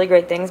heard really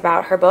great things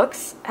about her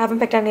books. Haven't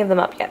picked any of them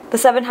up yet. The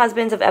Seven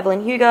Husbands of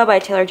Evelyn Hugo by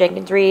Taylor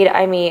Jenkins Reid.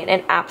 I mean,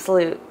 an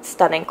absolute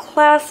stunning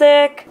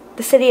classic.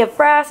 The City of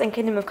Brass and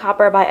Kingdom of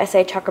Copper by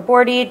S.A.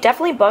 Chakraborty.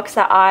 Definitely books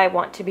that I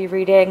want to be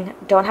reading.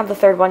 Don't have the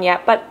third one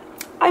yet, but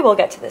I will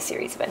get to this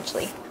series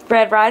eventually.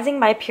 Red Rising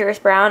by Pierce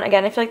Brown.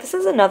 Again, I feel like this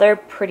is another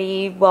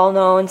pretty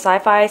well-known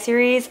sci-fi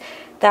series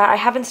that I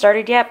haven't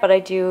started yet, but I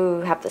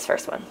do have this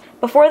first one.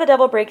 Before the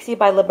Devil Breaks You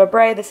by Libba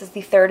Bray. This is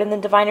the third in the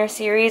Diviner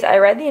series. I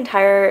read the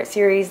entire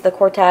series, The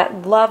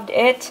Quartet, loved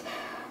it.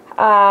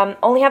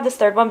 Only have this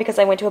third one because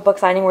I went to a book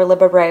signing where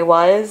Libba Bray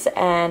was,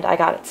 and I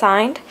got it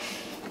signed.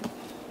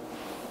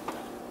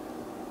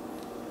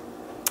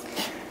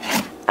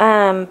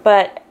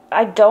 But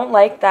I don't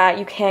like that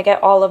you can't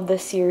get all of the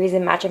series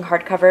in matching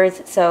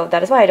hardcovers, so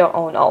that is why I don't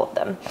own all of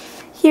them.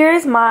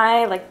 Here's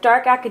my like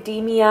dark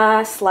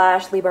academia /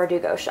 Leigh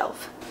Bardugo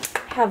shelf.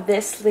 I have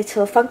this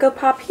little Funko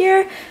Pop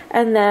here,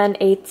 and then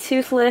a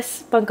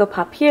toothless Funko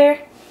Pop here.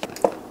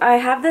 I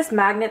have this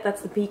magnet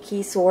that's the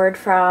Beaky Sword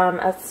from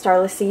A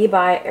Starless Sea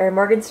by Erin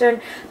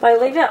Morgenstern, but I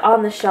laid it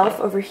on the shelf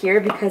over here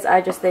because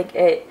I just think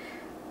it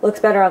looks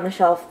better on the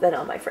shelf than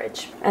on my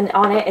fridge. And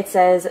on it, it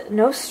says,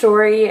 "No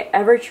story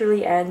ever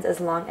truly ends as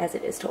long as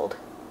it is told."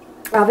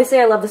 Obviously,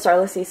 I love The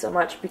Starless Sea so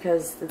much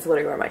because it's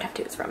literally where my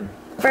tattoo is from.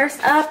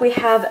 First up, we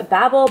have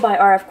Babel by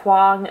R.F.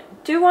 Kuang.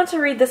 Do want to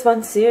read this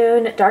one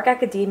soon. Dark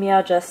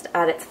academia just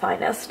at its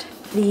finest.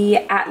 The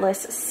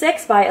Atlas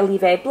 6 by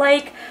Olive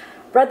Blake.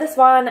 Read this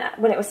one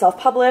when it was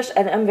self-published,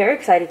 and I'm very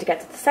excited to get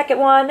to the second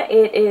one.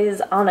 It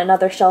is on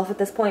another shelf at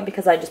this point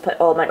because I just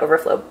put all my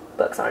overflow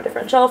books on a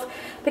different shelf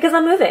because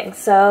I'm moving,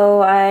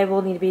 so I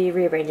will need to be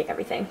rearranging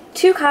everything.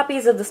 2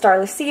 copies of The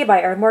Starless Sea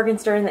by Erin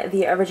Morgenstern,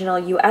 the original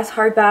US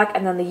hardback,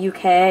 and then the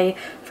UK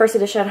first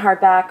edition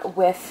hardback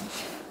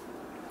with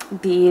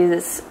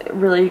these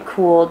really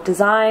cool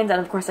designs,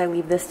 and of course I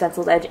leave this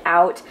stenciled edge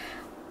out.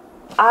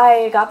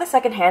 I got the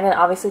second hand, and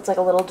obviously it's like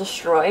a little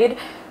destroyed,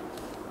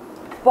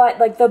 but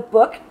like the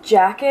book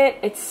jacket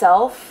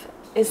itself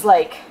is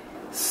like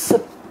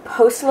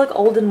supposed to look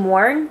old and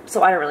worn,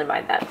 so I don't really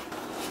mind that.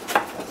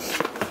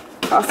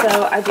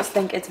 Also, I just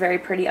think it's very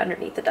pretty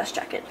underneath the dust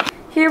jacket.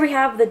 Here we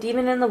have The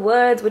Demon in the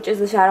Woods, which is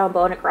the Shadow and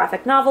Bone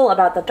graphic novel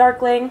about the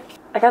Darkling.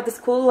 I got this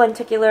cool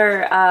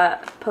lenticular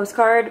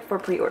postcard for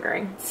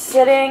pre-ordering.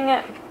 Sitting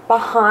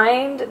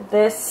behind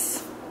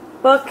this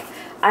book,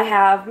 I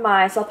have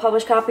my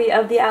self-published copy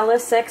of The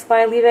Atlas 6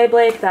 by Olive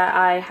Blake that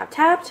I have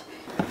tapped.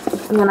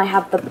 And then I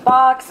have the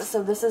box.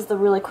 So this is the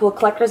really cool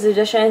collector's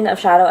edition of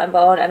Shadow and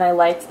Bone, and I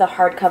liked the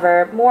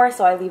hardcover more,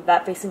 so I leave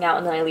that facing out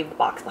and then I leave the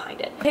box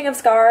behind it. King of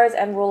Scars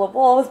and Rule of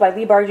Wolves by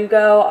Leigh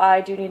Bardugo. I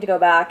do need to go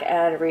back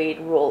and read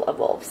Rule of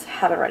Wolves.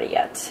 Haven't read it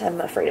yet.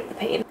 I'm afraid of the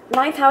pain.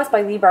 Ninth House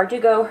by Leigh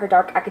Bardugo, her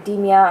dark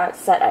academia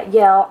set at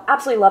Yale.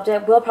 Absolutely loved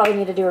it. We'll probably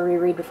need to do a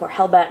reread before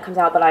Hellbent comes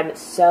out, but I'm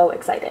so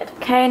excited.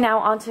 Okay, now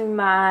onto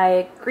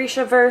my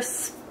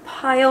Grishaverse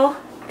pile.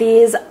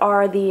 These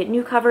are the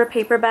new cover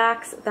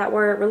paperbacks that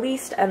were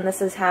released, and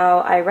this is how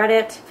I read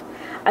it.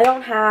 I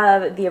don't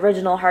have the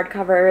original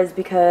hardcovers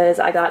because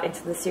I got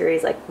into the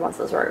series like once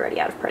those were already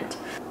out of print.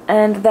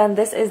 And then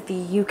this is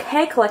the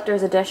UK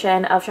collector's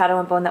edition of Shadow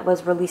and Bone that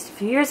was released a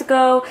few years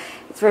ago.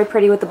 It's very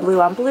pretty with the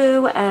blue on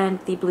blue and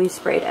the blue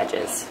sprayed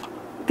edges.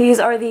 These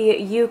are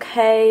the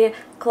UK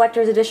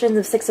collector's editions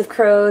of Six of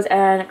Crows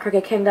and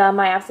Crooked Kingdom.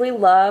 I absolutely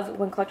love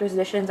when collector's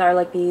editions are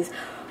like these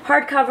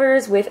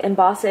hardcovers with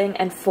embossing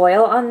and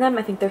foil on them.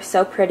 I think they're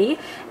so pretty.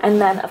 And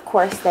then, of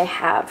course, they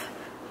have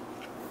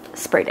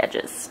sprayed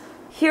edges.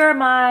 Here are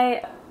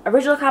my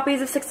original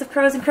copies of Six of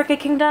Crows and Crooked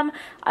Kingdom.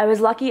 I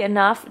was lucky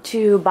enough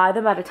to buy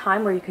them at a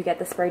time where you could get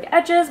the sprayed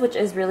edges, which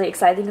is really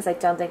exciting because I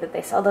don't think that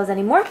they sell those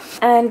anymore.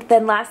 And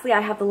then lastly, I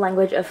have The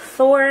Language of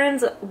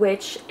Thorns,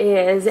 which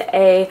is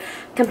a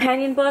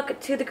companion book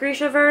to the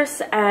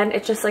Grishaverse, and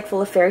it's just like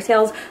full of fairy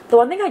tales. The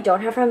one thing I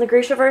don't have from the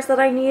Grishaverse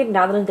that I need,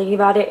 now that I'm thinking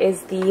about it,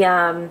 is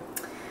the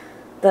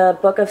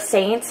Book of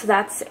Saints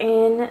that's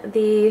in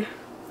the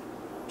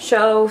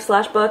show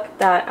 / book.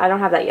 That I don't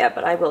have that yet,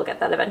 but I will get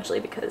that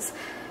eventually because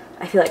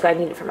I feel like I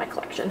need it for my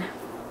collection.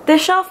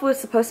 This shelf was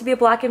supposed to be a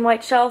black and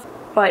white shelf,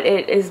 but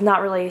it is not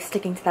really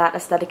sticking to that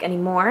aesthetic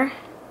anymore.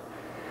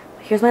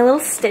 Here's my little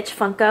Stitch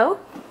Funko.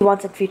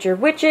 Once and Future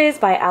Witches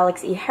by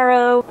Alex E.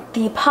 Harrow.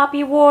 The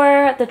Poppy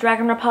War, The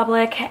Dragon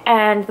Republic,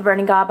 and The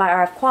Burning God by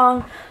R.F.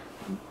 Kuang.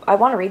 I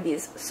want to read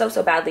these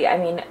so badly. I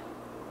mean,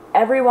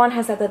 everyone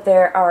has said that they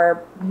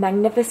are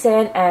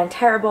magnificent and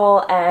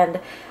terrible, and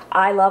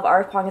I love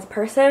R.F. Kuang as a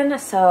person,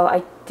 so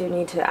I do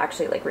need to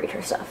actually like read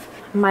her stuff.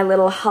 My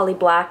little Holly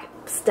Black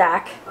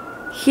stack.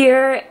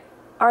 Here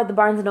are the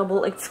Barnes &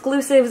 Noble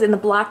exclusives in the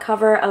black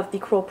cover of the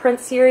Cruel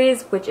Prince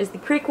series, which is the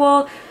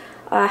prequel.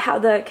 How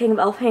the King of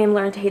Elfhame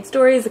Learned to Hate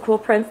Stories, The Cruel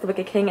Prince, The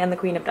Wicked King, and The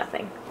Queen of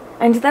Nothing.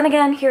 And then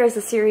again, here is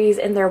the series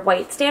in their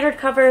white standard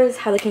covers.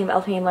 How the King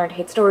of Elfhame Learned to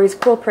Hate Stories,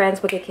 Cruel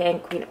Prince, Wicked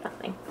King, Queen of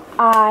Nothing.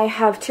 I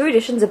have 2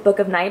 editions of Book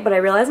of Night, but I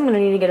realize I'm going to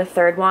need to get a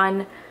third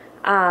one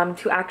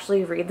to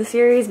actually read the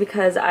series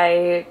because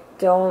I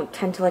don't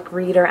tend to like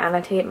read or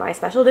annotate my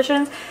special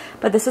editions.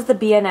 But this is the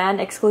BNN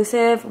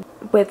exclusive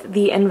with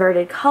the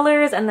inverted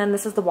colors, and then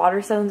this is the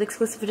Waterstones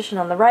exclusive edition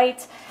on the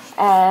right.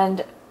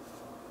 And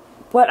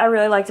what I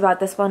really liked about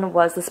this one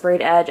was the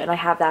sprayed edge, and I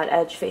have that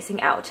edge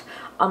facing out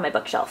on my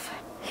bookshelf.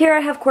 Here I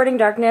have Courting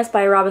Darkness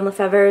by Robin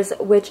Lefevre's,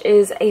 which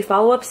is a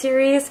follow-up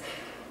series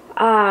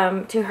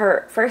to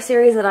her first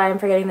series that I am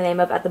forgetting the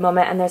name of at the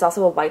moment, and there's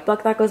also a white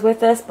book that goes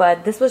with this,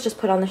 but this was just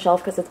put on the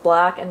shelf because it's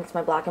black and it's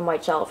my black and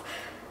white shelf.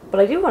 But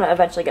I do want to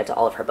eventually get to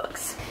all of her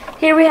books.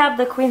 Here we have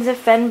the Queens of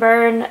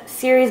Fenburn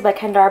series by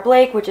Kendar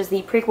Blake, which is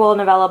the prequel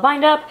novella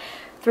bind-up.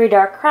 3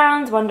 Dark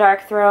Crowns, 1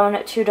 Dark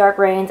Throne, 2 Dark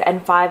Reigns,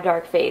 and 5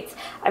 Dark Fates.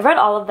 I've read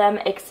all of them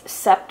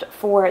except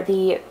for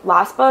the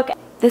last book.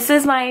 This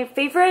is my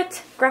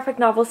favorite graphic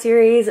novel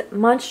series,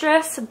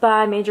 Monstrous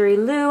by Majorie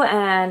Liu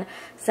and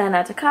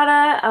Sana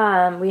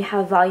Takada. We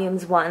have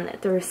volumes 1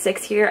 through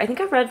 6 here. I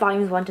think I've read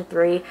volumes 1 to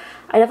 3.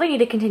 I definitely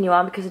need to continue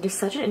on because it is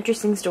such an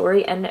interesting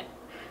story and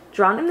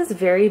drawn in this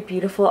very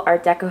beautiful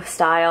Art Deco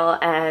style,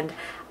 and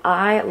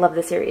I love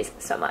the series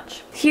so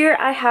much. Here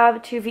I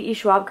have 2 V.E.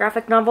 Schwab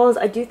graphic novels.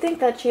 I do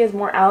think that she has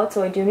more out,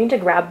 so I do need to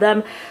grab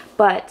them,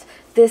 but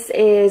this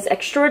is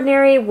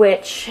Extraordinary,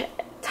 which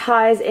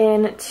ties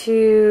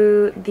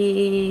into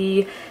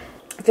the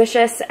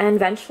Vicious and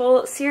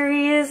Vengeful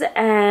series,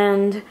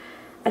 and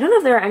I don't know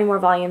if there are any more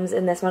volumes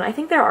in this one. I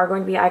think there are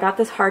going to be. I got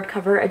this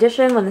hardcover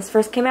edition when this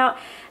first came out,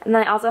 and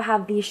then I also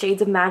have the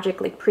Shades of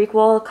Magic like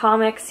prequel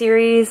comic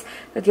series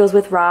that deals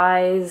with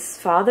Rai's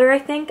father, I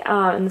think,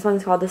 and this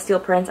one's called The Steel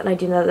Prince, and I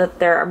do know that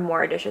there are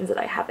more editions that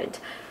I haven't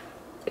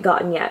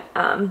gotten yet.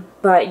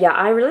 But yeah,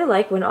 I really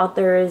like when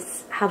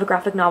authors have a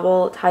graphic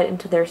novel tied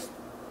into their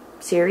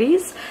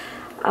series,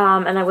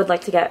 and I would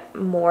like to get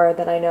more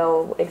that I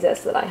know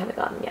exist that I haven't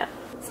gotten yet.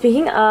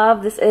 Speaking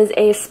of, this is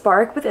A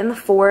Spark Within the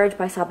Forge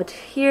by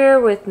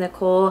Sabatier with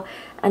Nicole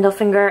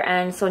Endelfinger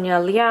and Sonia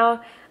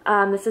Liao.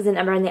 This is an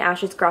Ember in the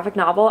Ashes graphic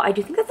novel. I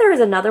do think that there is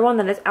another one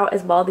that is out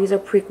as well. These are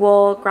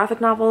prequel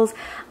graphic novels,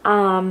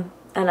 and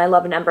I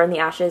love an Ember in the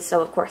Ashes,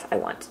 so of course I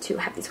want to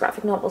have these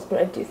graphic novels, but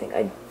I do think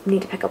I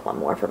need to pick up one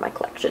more for my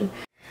collection.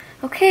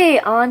 Okay,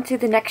 on to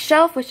the next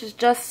shelf, which is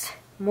just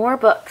more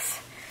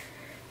books.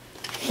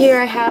 Here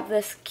I have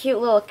this cute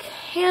little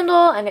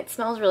candle, and it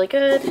smells really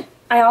good.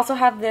 I also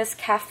have this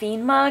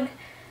caffeine mug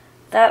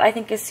that I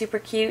think is super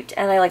cute,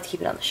 and I like to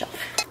keep it on the shelf.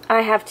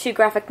 I have 2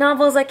 graphic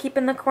novels I keep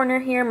in the corner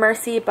here,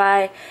 Mercy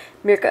by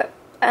Mirka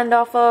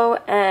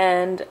Andolfo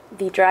and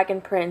the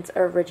Dragon Prince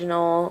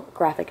original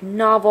graphic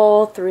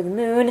novel, Through the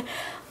Moon.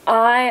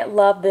 I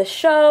love this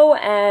show,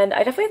 and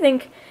I definitely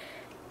think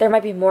there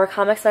might be more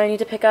comics that I need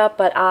to pick up,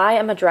 but I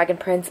am a Dragon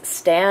Prince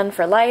stan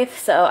for life,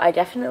 so I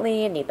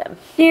definitely need them.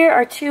 Here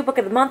are 2 Book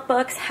of the Month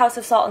books, House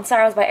of Salt and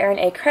Sorrows by Erin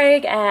A.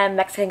 Craig and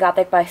Mexican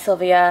Gothic by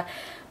Sylvia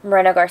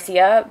Moreno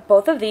Garcia.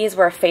 Both of these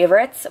were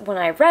favorites when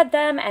I read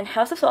them, and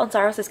House of Salt and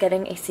Sorrows is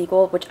getting a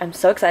sequel, which I'm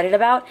so excited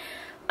about.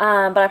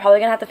 But I'm probably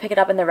going to have to pick it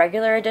up in the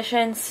regular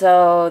edition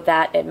so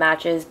that it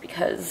matches,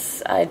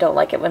 because I don't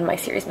like it when my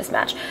series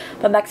mismatch.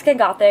 But Mexican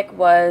Gothic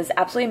was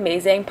absolutely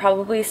amazing,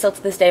 probably still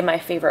to this day my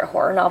favorite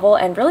horror novel,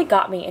 and really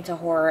got me into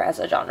horror as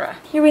a genre.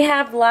 Here we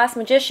have The Last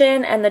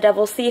Magician and The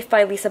Devil's Thief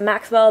by Lisa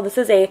Maxwell. This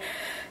is a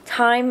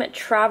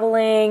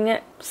time-traveling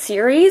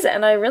series,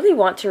 and I really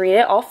want to read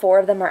it. All 4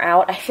 of them are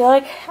out. I feel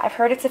like I've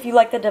heard it's if you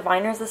like The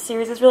Diviners, this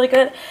series is really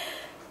good.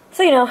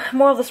 So, you know,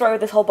 moral of the story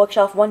with this whole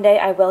bookshelf, one day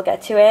I will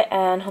get to it,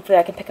 and hopefully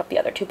I can pick up the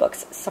other 2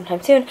 books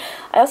sometime soon.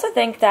 I also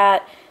think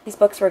that these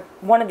books were,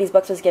 one of these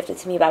books was gifted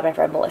to me by my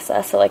friend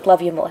Melissa, so, like,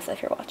 love you, Melissa,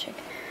 if you're watching.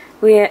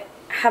 We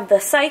have the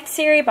Scythe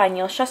series by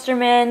Neil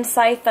Shusterman,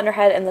 Scythe,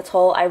 Thunderhead, and The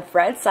Toll. I've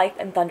read Scythe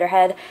and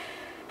Thunderhead.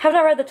 Have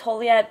not read The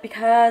Toll yet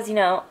because, you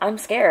know, I'm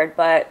scared,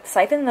 but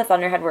Scythe and the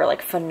Thunderhead were,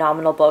 like,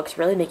 phenomenal books,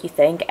 really make you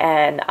think,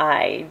 and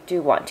I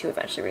do want to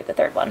eventually read the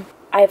 3rd one.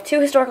 I have 2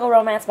 historical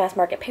romance mass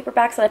market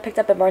paperbacks that I picked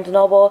up at Barnes &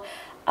 Noble.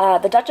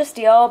 The Duchess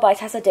Deal by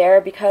Tessa Dare,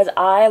 because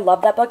I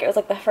love that book. It was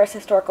like the first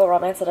historical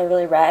romance that I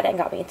really read and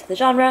got me into the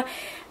genre.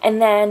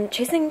 And then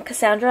Chasing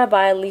Cassandra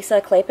by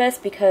Lisa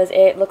Kleypas, because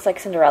it looks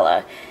like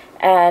Cinderella,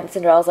 and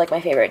Cinderella's like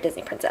my favorite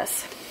Disney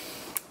princess.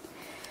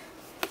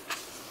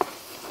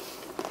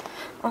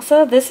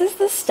 Also, this is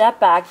the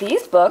Step Back.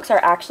 These books are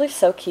actually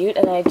so cute,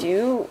 and I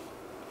do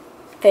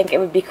think it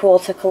would be cool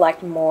to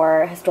collect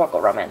more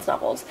historical romance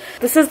novels.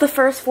 This is the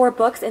first 4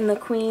 books in the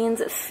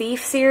Queen's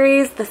Thief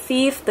series. The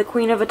Thief, The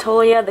Queen of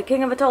Atolia, The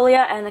King of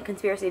Atolia, and The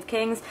Conspiracy of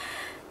Kings.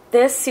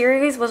 This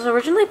series was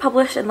originally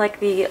published in like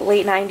the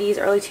late 90s,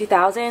 early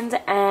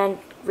 2000s, and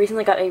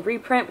recently got a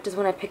reprint, which is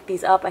when I picked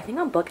these up, I think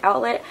on Book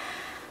Outlet.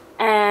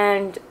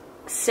 And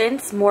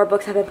since more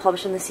books have been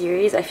published in the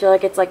series, I feel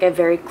like it's like a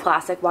very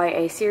classic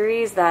YA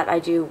series that I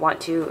do want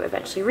to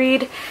eventually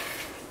read.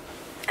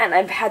 And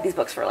I've had these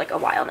books for like a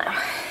while now.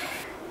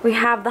 We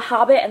have The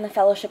Hobbit and the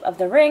Fellowship of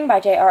the Ring by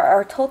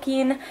J.R.R.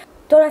 Tolkien.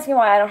 Don't ask me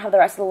why I don't have the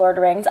rest of the Lord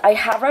of the Rings. I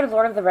have read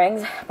Lord of the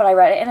Rings, but I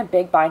read it in a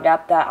big bind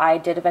up that I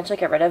did eventually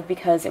get rid of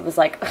because it was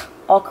like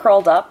all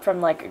curled up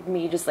from like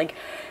me just like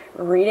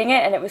reading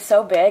it, and it was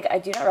so big. I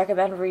do not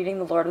recommend reading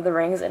the Lord of the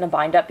Rings in a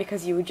bind up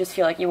because you would just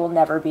feel like you will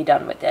never be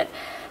done with it.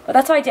 But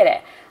that's why I did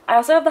it. I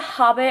also have The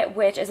Hobbit,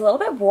 which is a little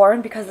bit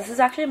worn because this is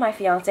actually my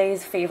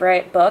fiance's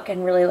favorite book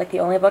and really like the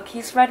only book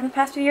he's read in the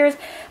past few years,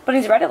 but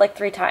he's read it like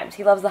 3 times.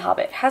 He loves The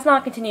Hobbit. Has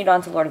not continued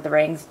on to Lord of the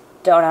Rings.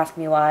 Don't ask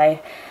me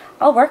why.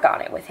 I'll work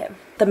on it with him.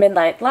 The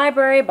Midnight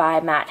Library by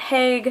Matt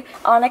Haig.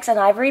 Onyx and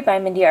Ivory by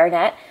Mindy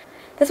Arnett.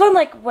 This one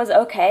like was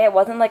okay. It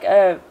wasn't like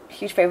a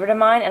huge favorite of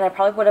mine, and I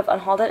probably would have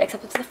unhauled it,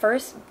 except it's the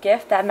first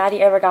gift that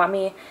Maddie ever got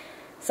me,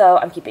 so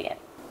I'm keeping it.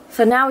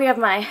 So now we have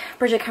my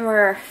Bridget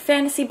Kemmerer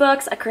fantasy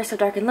books, A Curse of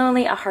Dark and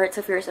Lonely, A Heart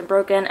So Fierce and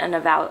Broken, and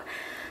A Vow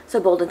So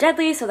Bold and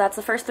Deadly, so that's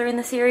the first 3 in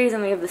the series,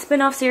 and we have the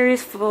spin-off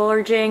series,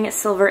 Forging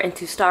Silver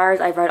into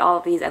Stars. I've read all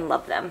of these and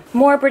love them.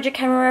 More Bridget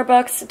Kemmerer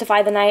books,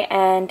 Defy the Night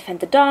and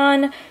Defend the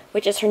Dawn,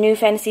 which is her new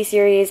fantasy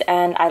series,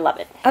 and I love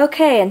it.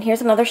 Okay, and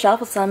here's another shelf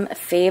with some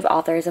fave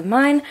authors of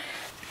mine.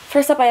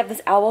 First up, I have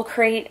this Owl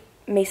Crate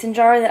mason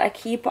jar that I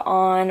keep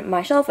on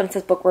my shelf, and it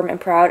says Bookworm and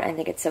Proud. I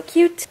think it's so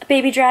cute. A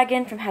baby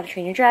dragon from How to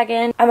Train Your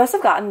Dragon. I must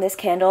have gotten this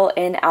candle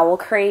in Owl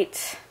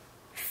Crate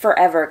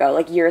forever ago,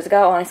 like years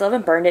ago, and I still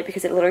haven't burned it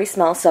because it literally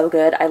smells so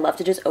good. I love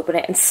to just open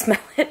it and smell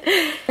it.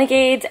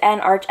 Renegades and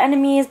Arch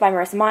Enemies by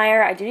Marissa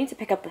Meyer. I do need to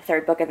pick up the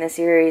 3rd book in this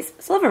series.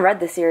 Still haven't read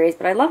this series,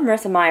 but I love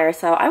Marissa Meyer,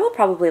 so I will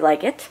probably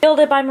like it.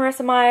 Gilded by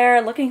Marissa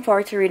Meyer. Looking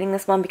forward to reading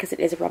this one because it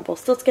is a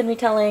Rumpelstiltskin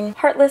retelling.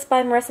 Heartless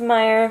by Marissa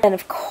Meyer. And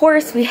of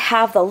course we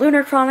have the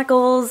Lunar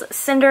Chronicles,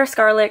 Cinder,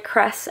 Scarlet,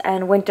 Cress,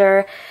 and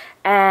Winter.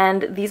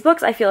 And these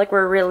books I feel like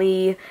were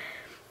really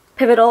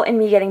pivotal in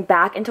me getting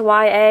back into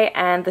YA,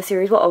 and the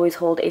series will always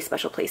hold a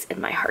special place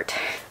in my heart.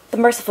 The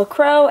Merciful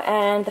Crow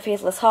and The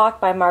Faceless Hawk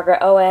by Margaret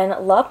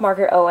Owen. Love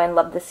Margaret Owen,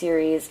 love the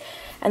series.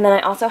 And then I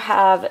also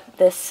have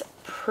this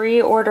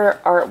pre-order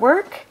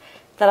artwork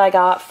that I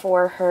got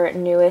for her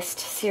newest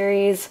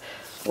series,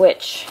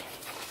 which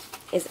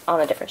is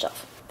on a different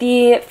shelf.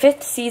 The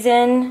 5th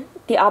season,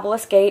 The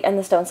Obelisk Gate and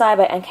the Stone Side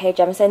by N.K.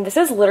 Jemisin. This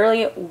is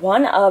literally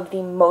one of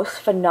the most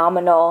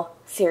phenomenal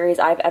series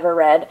I've ever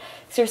read.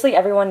 Seriously,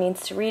 everyone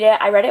needs to read it.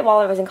 I read it while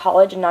I was in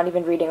college and not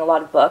even reading a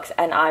lot of books,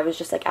 and I was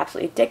just like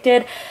absolutely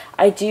addicted.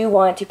 I do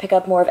want to pick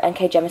up more of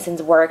N.K.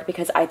 Jemisin's work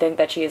because I think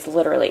that she is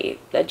literally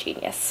a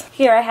genius.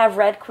 Here I have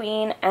Red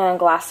Queen and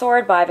Glass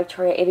Sword by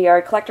Victoria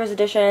Aveyard collector's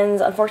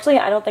editions. Unfortunately,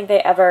 I don't think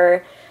they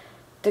ever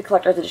did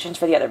collector's editions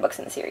for the other books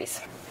in the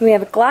series. We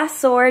have Glass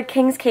Sword,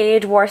 King's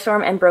Cage,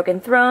 Warstorm, and Broken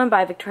Throne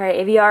by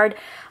Victoria Aveyard.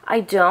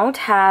 I don't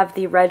have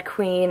the Red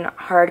Queen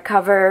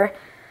hardcover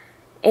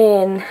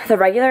in the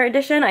regular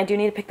edition. I do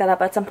need to pick that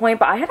up at some point,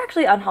 but I had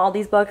actually unhauled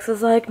these books. I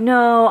was like,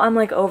 no, I'm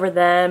like over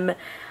them.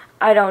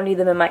 I don't need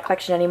them in my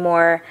collection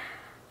anymore.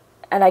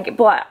 And I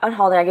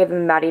unhauled and I gave them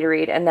to Maddie to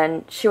read, and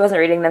then she wasn't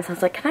reading them, so I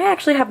was like, can I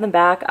actually have them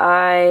back?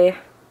 I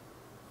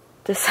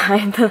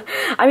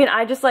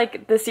just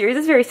like, the series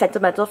is very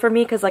sentimental for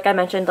me because like I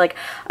mentioned, like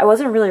I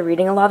wasn't really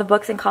reading a lot of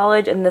books in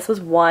college, and this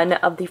was one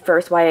of the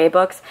first YA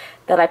books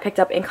that I picked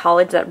up in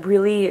college that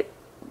really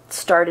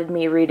started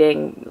me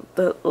reading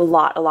a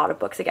lot of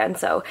books again.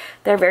 So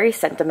they're very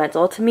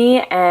sentimental to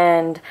me,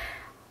 and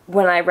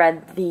when I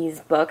read these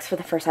books for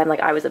the first time,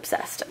 like I was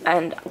obsessed.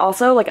 And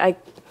also like I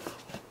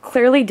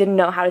clearly didn't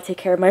know how to take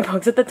care of my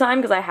books at the time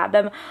because I had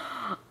them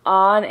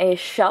on a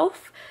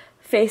shelf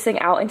facing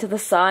out into the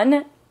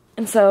sun,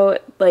 and so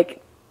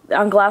like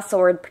on Glass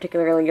Sword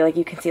particularly, like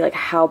you can see like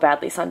how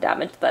badly sun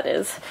damaged that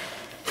is.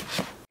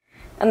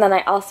 And then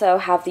I also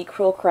have the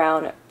Cruel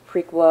Crown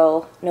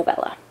prequel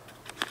novella.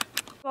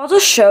 I'll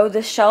just show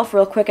this shelf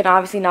real quick and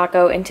obviously not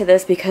go into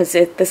this because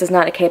this is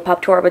not a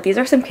K-pop tour, but these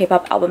are some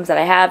K-pop albums that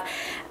I have.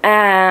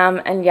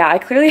 And yeah, I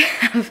clearly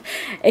have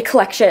a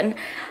collection.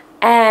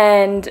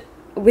 And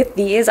with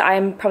these,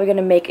 I'm probably going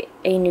to make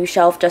a new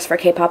shelf just for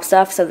K-pop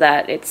stuff so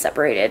that it's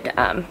separated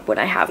when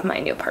I have my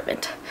new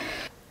apartment.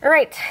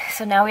 Alright,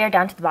 so now we are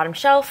down to the bottom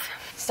shelf.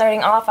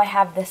 Starting off, I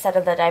have this set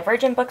of the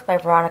Divergent books by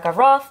Veronica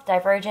Roth,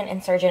 Divergent,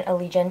 Insurgent,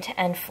 Allegiant,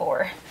 and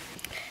 4.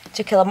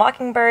 To Kill a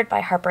Mockingbird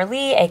by Harper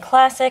Lee, a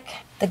classic.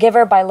 The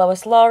Giver by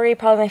Lois Lowry,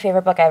 probably my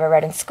favorite book I ever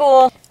read in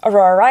school.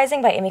 Aurora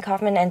Rising by Amy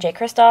Kaufman and Jay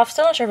Kristoff.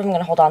 Still not sure if I'm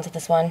going to hold on to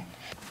this one.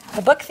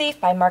 The Book Thief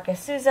by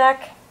Marcus Zuzak.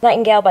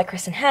 Nightingale by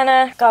Kristen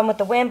Hanna. Gone with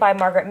the Wind by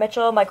Margaret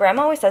Mitchell. My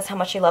grandma always says how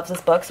much she loves this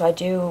book, so I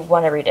do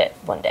want to read it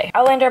one day.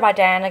 Outlander by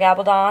Diana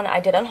Gabaldon. I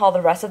did unhaul the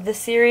rest of this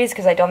series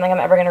because I don't think I'm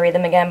ever going to read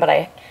them again, but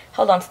I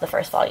held on to the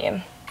first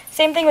volume.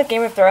 Same thing with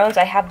Game of Thrones.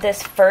 I have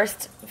this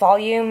first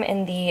volume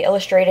in the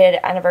Illustrated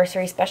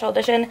Anniversary Special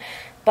Edition,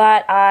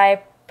 but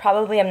I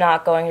probably am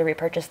not going to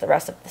repurchase the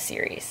rest of the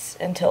series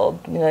until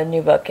the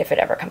new book, if it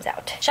ever comes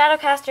out.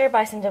 Shadowcaster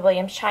by Cinda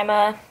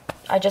Williams-Chima.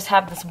 I just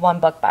have this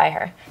one book by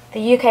her.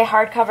 The UK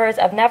hardcovers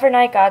of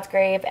Nevernight, God's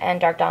Grave, and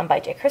Dark Dawn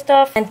by Jay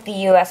Kristoff, and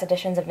the US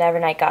editions of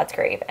Nevernight, God's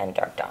Grave, and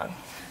Dark Dawn.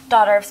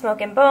 Daughter of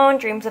Smoke and Bone,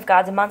 Dreams of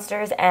Gods and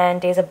Monsters, and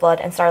Days of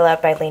Blood and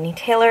Starlight by Laini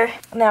Taylor.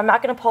 And then I'm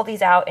not going to pull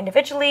these out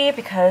individually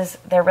because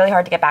they're really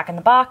hard to get back in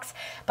the box,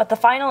 but The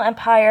Final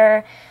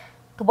Empire,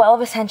 The Well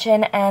of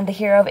Ascension, and The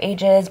Hero of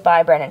Ages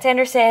by Brandon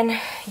Sanderson,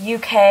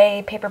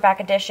 UK paperback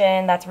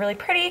edition, that's really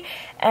pretty,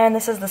 and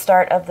this is the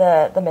start of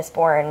the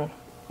Mistborn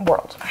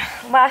world.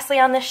 Lastly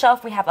on this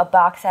shelf we have a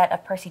box set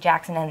of Percy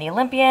Jackson and the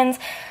Olympians,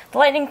 The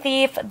Lightning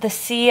Thief, The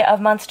Sea of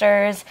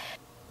Monsters,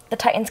 The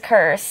Titan's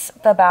Curse,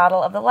 The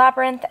Battle of the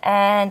Labyrinth,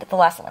 and The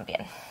Last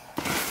Olympian.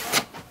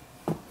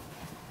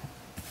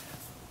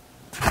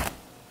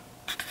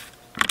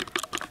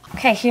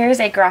 Okay, here's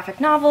a graphic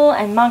novel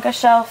and manga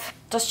shelf.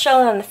 Just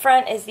showing on the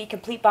front is the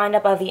complete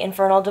bind-up of The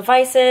Infernal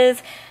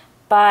Devices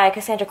by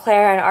Cassandra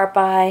Clare and art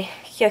by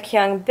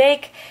Hyekyung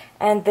Baek,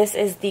 and this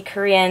is the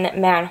Korean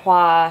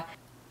manhwa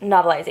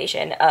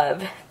novelization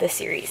of the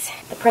series.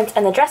 The Prince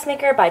and the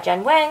Dressmaker by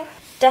Jen Wang.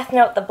 Death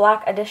Note, the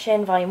Black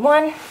Edition, Volume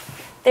 1.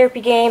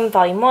 Therapy Game,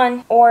 Volume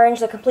 1. Orange,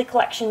 The Complete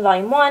Collection,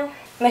 Volume 1.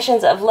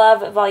 Missions of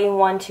Love, Volume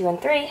 1, 2,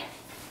 and 3.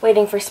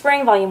 Waiting for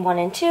Spring, Volume 1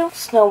 and 2.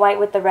 Snow White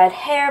with the Red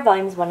Hair,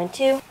 Volumes 1 and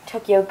 2.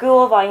 Tokyo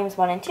Ghoul, Volumes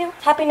 1 and 2.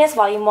 Happiness,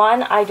 Volume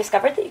 1. I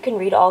discovered that you can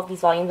read all of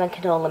these volumes on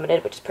Kindle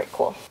Unlimited, which is pretty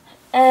cool.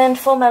 And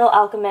Full Metal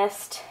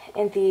Alchemist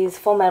in these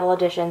Full Metal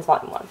Editions,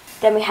 Volume 1.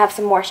 Then we have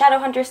some more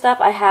Shadowhunter stuff.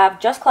 I have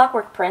Just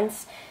Clockwork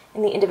Prince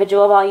in the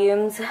individual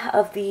volumes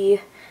of the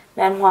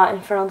Manhwa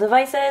Infernal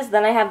Devices.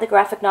 Then I have the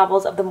graphic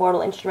novels of the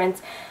Mortal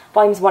Instruments,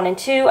 Volumes 1 and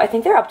 2. I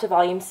think they're up to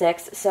Volume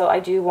 6, so I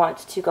do want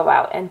to go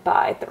out and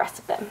buy the rest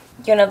of them.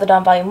 Yone of the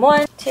Dawn, Volume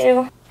 1,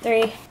 2,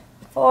 3,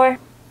 4,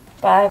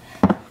 5,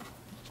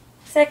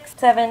 6,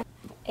 7,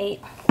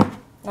 8,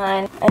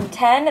 9, and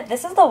 10.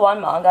 This is the one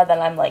manga that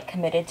I'm like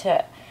committed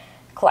to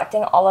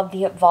collecting all of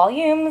the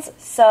volumes,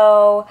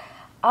 so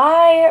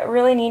I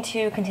really need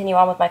to continue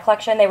on with my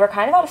collection. They were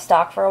kind of out of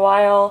stock for a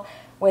while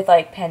with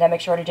like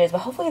pandemic shortages, but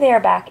hopefully they are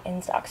back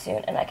in stock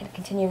soon and I can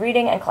continue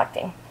reading and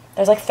collecting.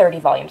 There's like 30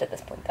 volumes at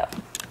this point though.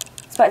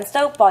 Sweat and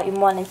Stoke, Volume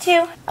 1 and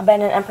 2.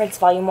 Abandoned Empress,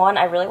 Volume 1.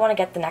 I really want to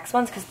get the next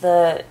ones because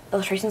the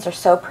illustrations are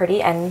so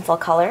pretty and in full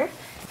color.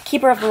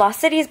 Keeper of the Lost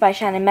Cities by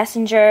Shannon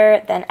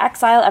Messenger. Then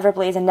Exile,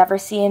 Everblaze, and Never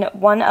Seen.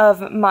 One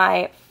of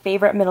my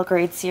favorite middle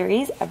grade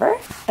series ever.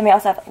 Then we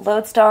also have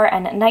Lodestar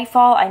and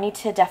Nightfall. I need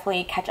to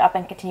definitely catch up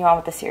and continue on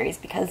with the series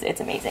because it's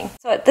amazing.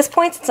 So at this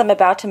point, since I'm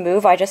about to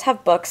move, I just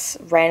have books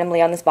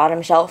randomly on this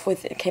bottom shelf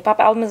with K-pop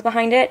albums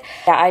behind it.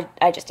 Yeah,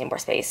 I just need more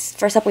space.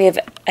 First up, we have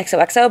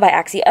XOXO by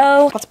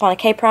Axie-O, Once Upon a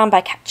K-Prom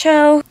by Kat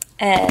Cho,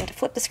 and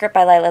Flip the Script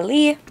by Lila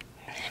Lee,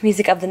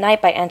 Music of the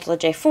Night by Angela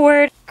J.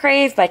 Ford,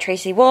 Crave by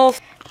Tracy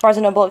Wolff, Barnes &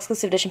 Noble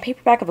exclusive edition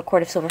paperback of A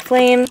Court of Silver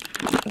Flame,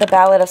 The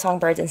Ballad of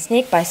Songbirds and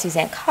Snake by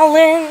Suzanne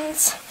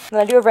Collins. And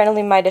I do have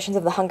randomly my editions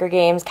of The Hunger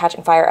Games,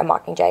 Catching Fire, and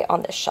Mockingjay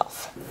on this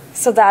shelf.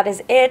 So that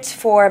is it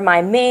for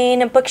my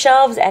main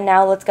bookshelves, and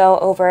now let's go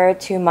over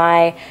to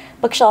my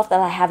bookshelf that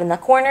I have in the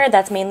corner.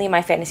 That's mainly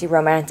my fantasy,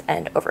 romance,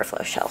 and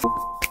overflow shelf.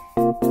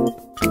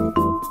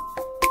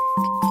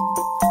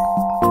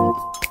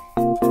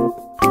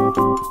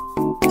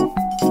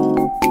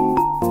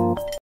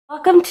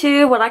 Welcome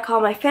to what I call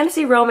my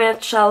fantasy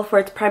romance shelf, where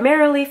it's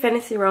primarily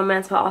fantasy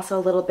romance, but also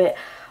a little bit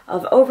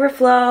of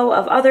overflow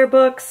of other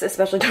books,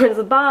 especially towards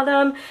the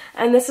bottom.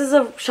 And this is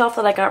a shelf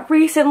that I got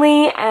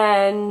recently,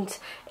 and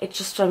it's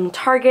just from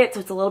Target,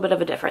 so it's a little bit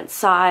of a different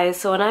size.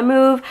 So when I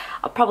move,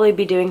 I'll probably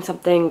be doing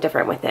something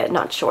different with it,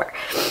 not sure.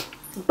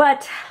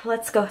 But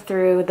let's go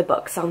through the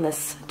books on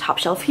this top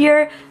shelf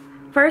here.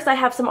 First, I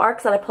have some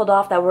arcs that I pulled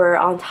off that were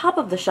on top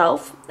of the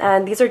shelf,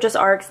 and these are just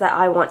arcs that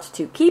I want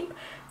to keep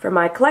for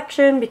my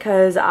collection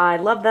because I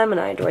love them and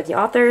I adore the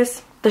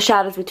authors. The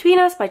Shadows Between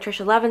Us by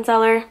Trisha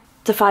Levenseller,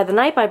 Defy the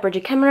Night by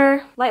Bridget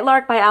Kemmerer,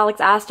 Lightlark by Alex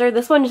Astor.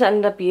 This one just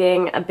ended up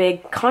being a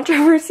big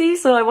controversy,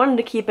 so I wanted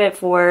to keep it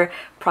for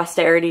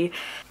posterity.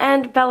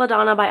 And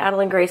Belladonna by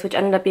Adeline Grace, which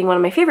ended up being one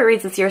of my favorite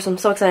reads this year, so I'm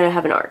so excited to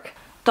have an arc.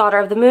 Daughter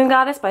of the Moon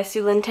Goddess by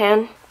Sue Lin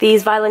Tan,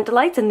 These Violent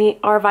Delights and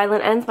Our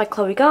Violent Ends by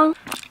Chloe Gong,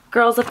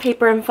 Girls of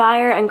Paper and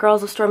Fire and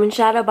Girls of Storm and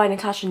Shadow by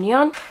Natasha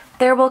Nyon,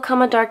 There Will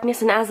Come a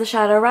Darkness and As the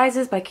Shadow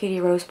Rises by Katie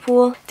Rose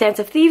Poole, Dance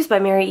of Thieves by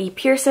Mary E.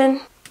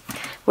 Pearson,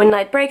 When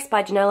Night Breaks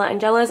by Janella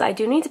Angeles. I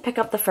do need to pick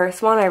up the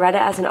first one. I read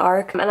it as an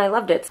arc and I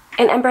loved it.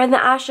 An Ember in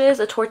the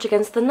Ashes, A Torch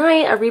Against the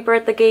Night, A Reaper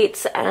at the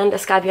Gates, and A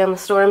Sky Beyond the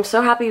Storm.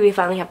 So happy we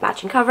finally have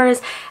matching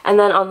covers. And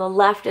then on the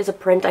left is a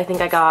print I think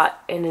I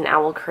got in an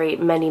owl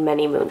crate many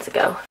moons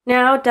ago.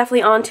 Now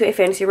definitely on to a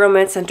fantasy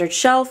romance centered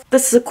shelf.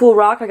 This is a cool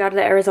rock I got at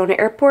the Arizona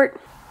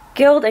airport.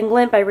 Gild and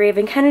Glint by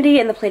Raven Kennedy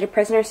in the Plated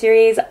Prisoner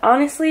series.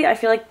 Honestly, I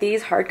feel like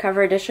these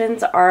hardcover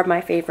editions are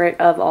my favorite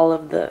of all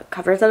of the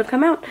covers that have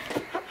come out.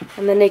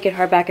 And the naked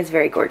hardback is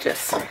very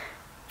gorgeous.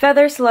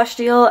 Feather,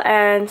 Celestial,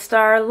 and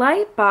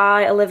Starlight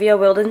by Olivia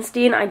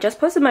Wildenstein. I just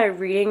posted my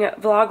reading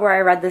vlog where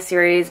I read this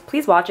series.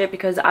 Please watch it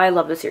because I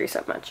love the series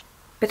so much.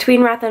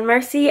 Between Wrath and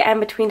Mercy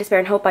and Between Despair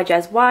and Hope by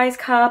Jez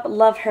Wisecup.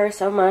 Love her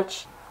so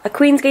much. A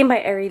Queen's Game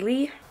by Ari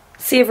Lee.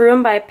 Sea of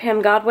Ruin by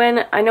Pam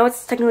Godwin. I know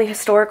it's technically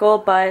historical,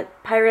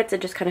 but pirates,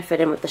 it just kind of fit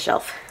in with the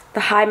shelf.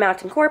 The High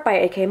Mountain Court by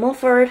A.K.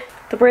 Mulford.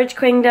 The Bridge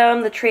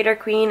Kingdom, The Traitor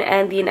Queen,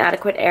 and The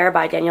Inadequate Heir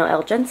by Danielle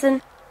L.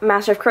 Jensen.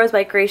 Master of Crows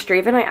by Grace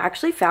Draven. I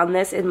actually found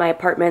this in my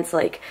apartment's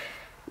like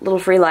little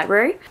free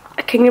library.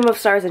 A Kingdom of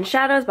Stars and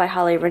Shadows by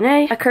Holly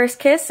Renee. A Cursed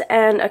Kiss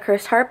and A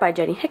Cursed Heart by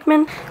Jenny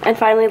Hickman. And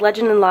finally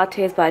Legend and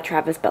Lattes by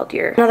Travis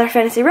Beldier. Another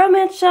fantasy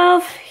romance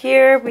shelf.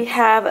 Here we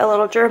have a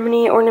little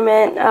Germany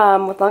ornament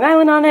with Long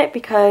Island on it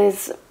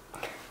because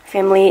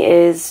family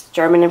is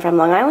German and from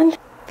Long Island.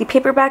 The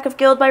paperback of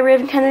Gild by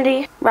Raven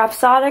Kennedy.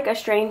 Rhapsodic, A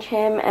Strange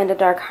Hymn, and A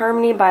Dark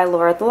Harmony by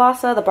Laura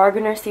Thalassa, the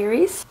Bargainer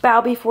series.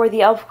 Bow Before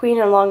the Elf Queen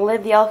and Long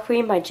Live the Elf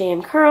Queen by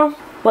J.M. Curl.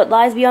 What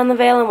Lies Beyond the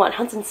Veil and What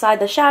Hunts Inside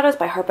the Shadows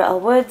by Harper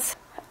L. Woods.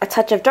 A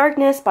Touch of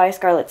Darkness by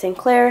Scarlett St.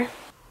 Clair.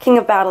 King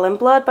of Battle and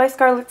Blood by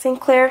Scarlett St.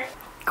 Clair.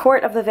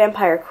 Court of the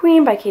Vampire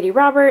Queen by Katie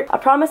Robert. A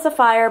Promise of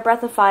Fire,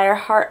 Breath of Fire,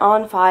 Heart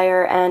on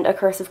Fire, and A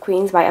Curse of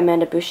Queens by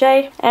Amanda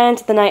Boucher. And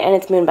The Night and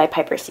Its Moon by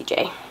Piper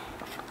C.J.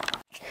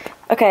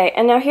 Okay,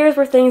 and now here's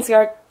where things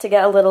start to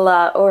get a little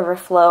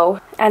overflow.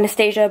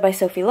 Anastasia by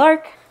Sophie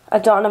Lark, A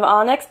Dawn of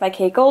Onyx by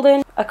Kate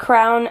Golden, A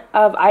Crown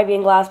of Ivy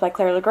and Glass by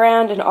Claire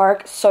Legrand, and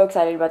Arc, so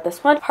excited about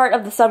this one. Heart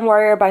of the Sun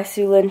Warrior by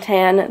Sue Lin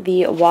Tan,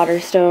 the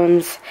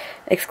Waterstones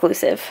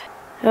exclusive.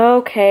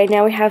 Okay,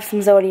 now we have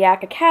some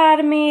Zodiac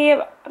Academy,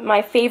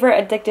 my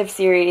favorite addictive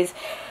series.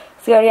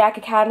 Zodiac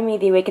Academy,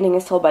 The Awakening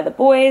is Told by the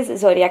Boys,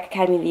 Zodiac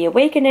Academy, The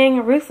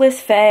Awakening,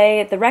 Ruthless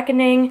Fae, The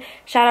Reckoning,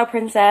 Shadow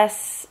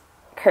Princess,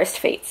 Cursed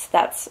Fates.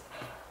 That's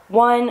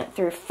 1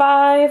 through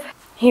 5.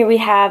 Here we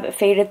have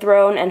Fated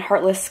Throne and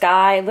Heartless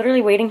Sky,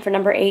 literally waiting for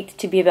number 8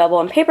 to be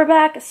available in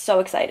paperback. So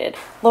excited.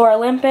 Lore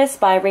Olympus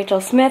by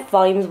Rachel Smith,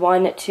 volumes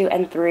 1, 2,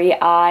 and 3.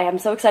 I am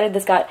so excited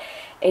this got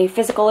a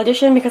physical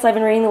edition because I've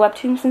been reading the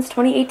webtoon since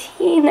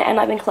 2018 and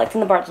I've been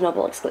collecting the Barnes &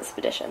 Noble exclusive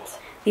editions.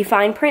 The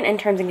Fine Print and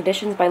Terms and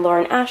Conditions by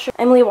Lauren Asher,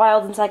 Emily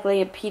Wilde's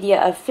Encyclopedia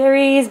of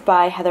Fairies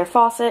by Heather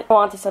Fawcett, Go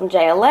On to Some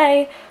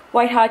JLA,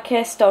 White Hot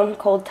Kiss, Stone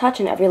Cold Touch,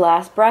 and Every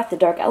Last Breath, the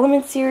Dark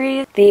Elements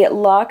series, the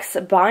Lux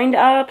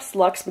Bind-Ups,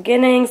 Lux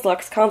Beginnings,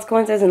 Lux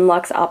Consequences, and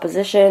Lux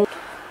Opposition,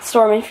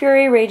 Storm and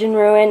Fury, Rage and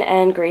Ruin,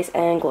 and Grace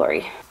and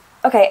Glory.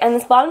 Okay, and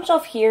this bottom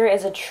shelf here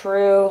is a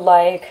true,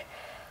 like,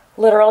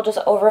 literal just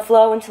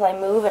overflow until I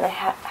move and I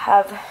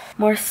have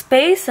more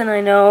space and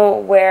I know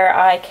where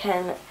I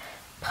can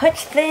put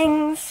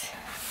things.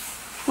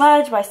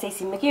 Ledge by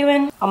Stacey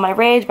McEwen, On My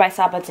Rage by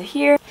Saba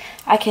Tahir,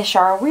 I Kiss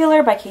Shara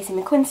Wheeler by Casey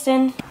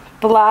McQuiston,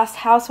 The Last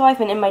Housewife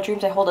and In My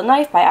Dreams I Hold a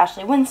Knife by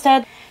Ashley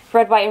Winstead,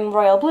 Red, White, and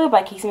Royal Blue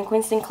by Casey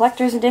McQuiston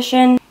Collector's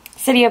Edition,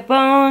 City of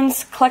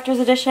Bones Collector's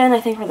Edition, I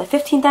think for the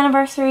 15th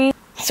anniversary,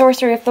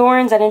 Sorcery of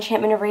Thorns and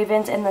Enchantment of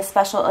Ravens in the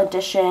special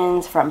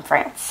editions from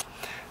France.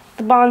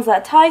 The Bonds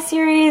That Tie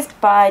series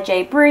by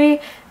Jay Bree,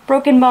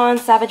 Broken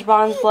Bonds, Savage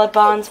Bonds, Blood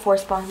Bonds,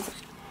 Force Bonds,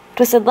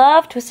 Twisted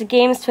Love, Twisted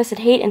Games, Twisted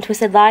Hate, and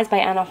Twisted Lies by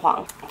Anna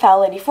Huang.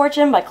 Foul Lady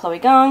Fortune by Chloe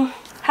Gong.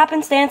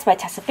 Happenstance by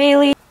Tessa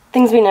Bailey.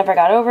 Things We Never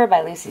Got Over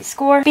by Lucy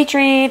Score.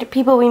 Featured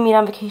People We Meet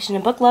on Vacation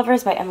and Book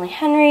Lovers by Emily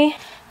Henry.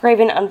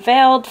 Raven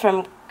Unveiled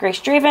from Grace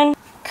Draven.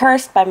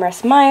 Cursed by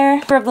Marissa Meyer.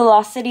 River of the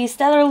Lost City,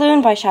 Stellar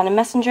Loon by Shannon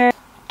Messenger.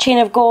 Chain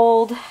of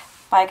Gold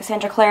by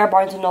Cassandra Clare,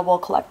 Barnes & Noble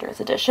Collector's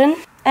Edition.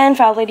 And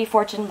Foul Lady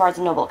Fortune, Barnes &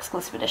 Noble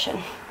Exclusive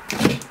Edition.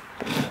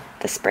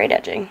 The sprayed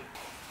edging.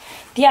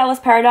 The Atlas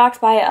Paradox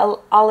by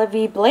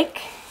Olivia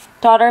Blake,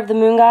 Daughter of the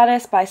Moon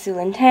Goddess by Sue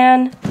Lin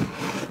Tan,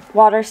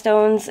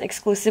 Waterstones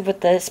exclusive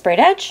with the sprayed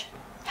edge,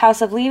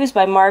 House of Leaves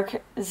by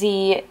Mark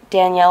Z.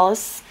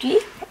 Danielewski,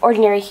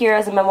 Ordinary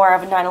Heroes, a Memoir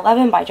of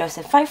 9/11 by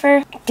Joseph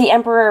Pfeiffer, The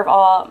Emperor of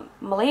All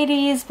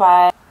Maladies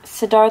by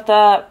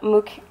Siddhartha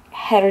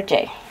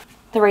Mukherjee,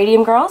 The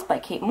Radium Girls by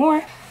Kate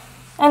Moore,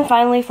 and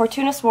finally,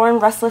 Fortuna Sworn,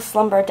 Restless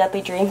Slumber,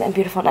 Deadly Dreams, and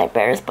Beautiful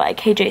Nightmares by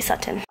KJ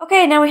Sutton.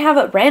 Okay, now we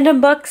have random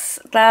books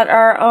that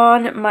are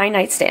on my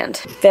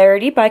nightstand.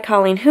 Verity by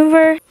Colleen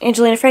Hoover,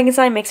 Angelina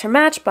Frankenstein Makes Her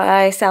Match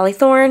by Sally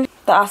Thorne,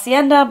 The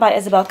Hacienda by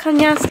Isabel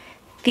Cañas,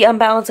 The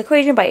Unbalanced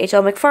Equation by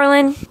H.L.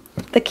 McFarlane,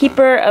 The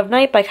Keeper of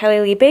Night by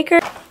Kylie Lee Baker,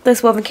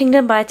 This Woven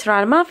Kingdom by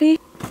Tarana Mafi,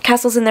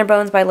 Castles in Their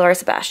Bones by Laura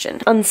Sebastian,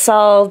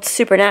 Unsolved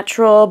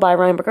Supernatural by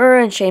Ryan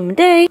Bergera and Shane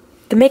Madej,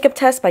 The Makeup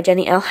Test by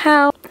Jenny L.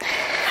 Howe,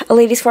 A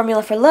Lady's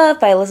Formula for Love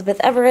by Elizabeth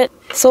Everett,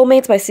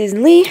 Soulmates by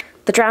Susan Lee,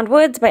 The Drowned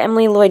Woods by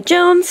Emily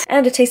Lloyd-Jones,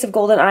 and A Taste of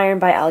Golden Iron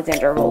by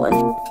Alexandra Rowland.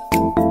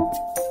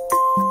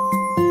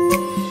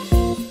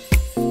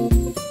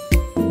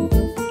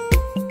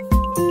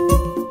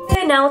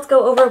 Okay, now let's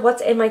go over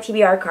what's in my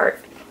TBR cart.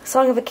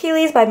 Song of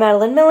Achilles by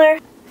Madeline Miller,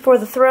 For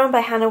the Throne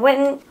by Hannah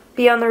Witten,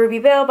 Beyond the Ruby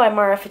Veil by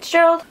Mara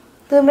Fitzgerald,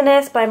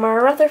 Luminous by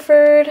Mara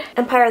Rutherford,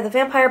 Empire of the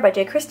Vampire by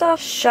Jay Kristoff,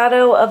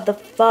 Shadow of the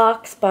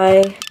Fox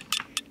by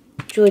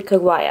Julie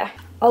Kogwaya,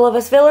 All of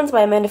Us Villains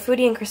by Amanda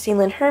Foody and Christine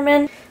Lynn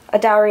Herman, A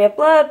Dowry of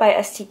Blood by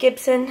S.T.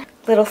 Gibson,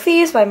 Little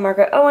Thieves by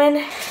Margaret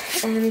Owen,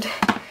 and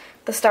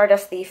The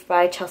Stardust Thief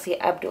by Chelsea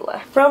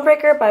Abdullah,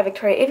 Realmbreaker by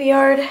Victoria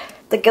Aveyard,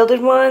 The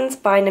Gilded Ones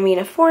by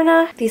Namina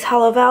Forna, These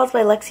Hollow Vows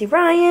by Lexi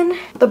Ryan,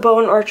 The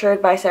Bone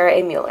Orchard by Sarah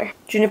A. Mueller,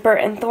 Juniper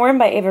and Thorn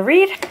by Ava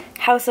Reed,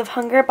 House of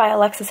Hunger by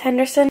Alexis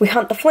Henderson, We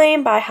Hunt the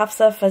Flame by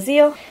Hafsa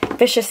Fazil,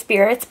 Vicious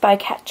Spirits by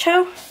Kat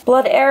Cho,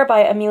 Blood Air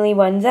by Amelie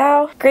Wen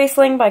Zhao,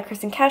 Graceling by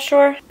Kristen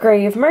Cashore,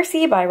 Grave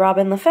Mercy by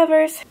Robin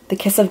Lefevers, The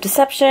Kiss of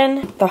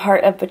Deception, The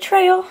Heart of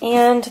Betrayal,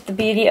 and The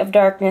Beauty of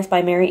Darkness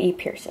by Mary E.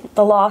 Pearson,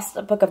 The Lost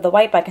Book of the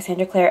White by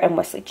Cassandra Clare and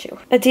Wesley Chu,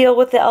 A Deal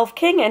with the Elf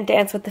King and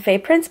Dance with the Fae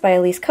Prince by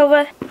Elise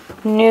Kova,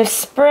 New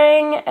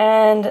Spring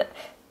and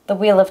The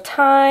Wheel of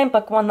Time,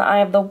 Book 1, The Eye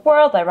of the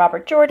World by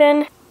Robert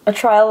Jordan, A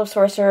Trial of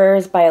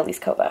Sorcerers by Elise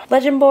Kova,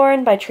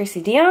 Legendborn by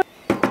Tracy Dion,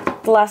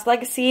 The Last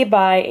Legacy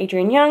by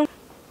Adrienne Young,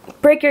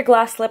 Break Your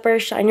Glass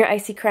Slippers, Shine Your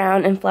Icy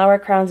Crown, and Flower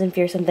Crowns and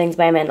Fearsome Things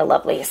by Amanda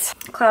Lovelace,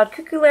 Cloud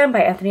Cuckoo Land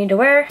by Anthony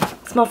DeWare,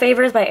 Small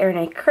Favors by Erin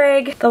A.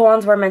 Craig, The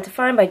Wands We're Meant to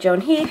Find by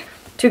Joan He,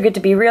 Too Good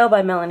to Be Real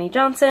by Melanie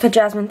Johnson, The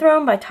Jasmine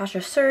Throne by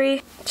Tasha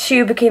Suri, She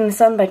Who Became the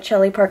Sun by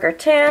Shelley Parker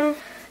Tan,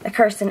 A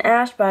Cursed in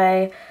Ash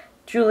by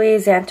Julie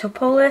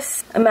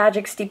Xantopoulos, A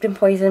Magic Steeped in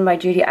Poison by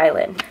Judy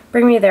Island,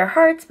 Bring Me Their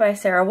Hearts by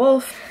Sarah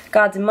Wolfe,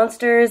 Gods and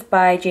Monsters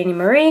by Janie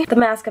Marie, The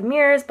Mask of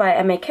Mirrors by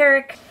M.A.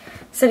 Carrick,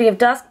 City of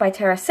Dusk by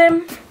Tara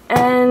Sim,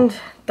 and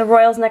The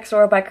Royals Next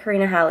Door by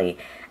Karina Halley.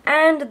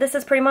 And this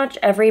is pretty much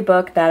every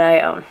book that I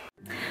own.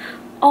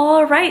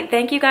 Alright,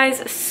 thank you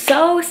guys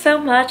so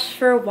much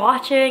for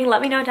watching.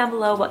 Let me know down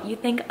below what you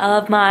think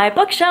of my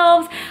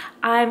bookshelves.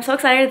 I'm so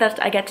excited that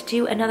I get to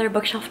do another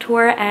bookshelf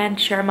tour and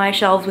share my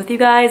shelves with you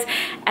guys.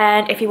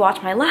 And if you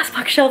watch my last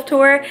bookshelf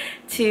tour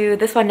to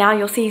this one now,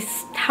 you'll see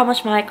how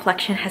much my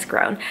collection has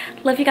grown.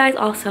 Love you guys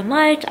all so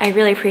much. I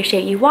really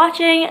appreciate you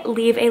watching.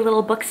 Leave a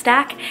little book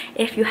stack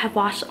if you have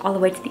watched all the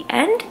way to the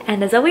end.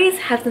 And as always,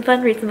 have some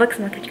fun, read some books,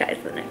 and I'll catch you guys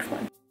in the next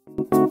one.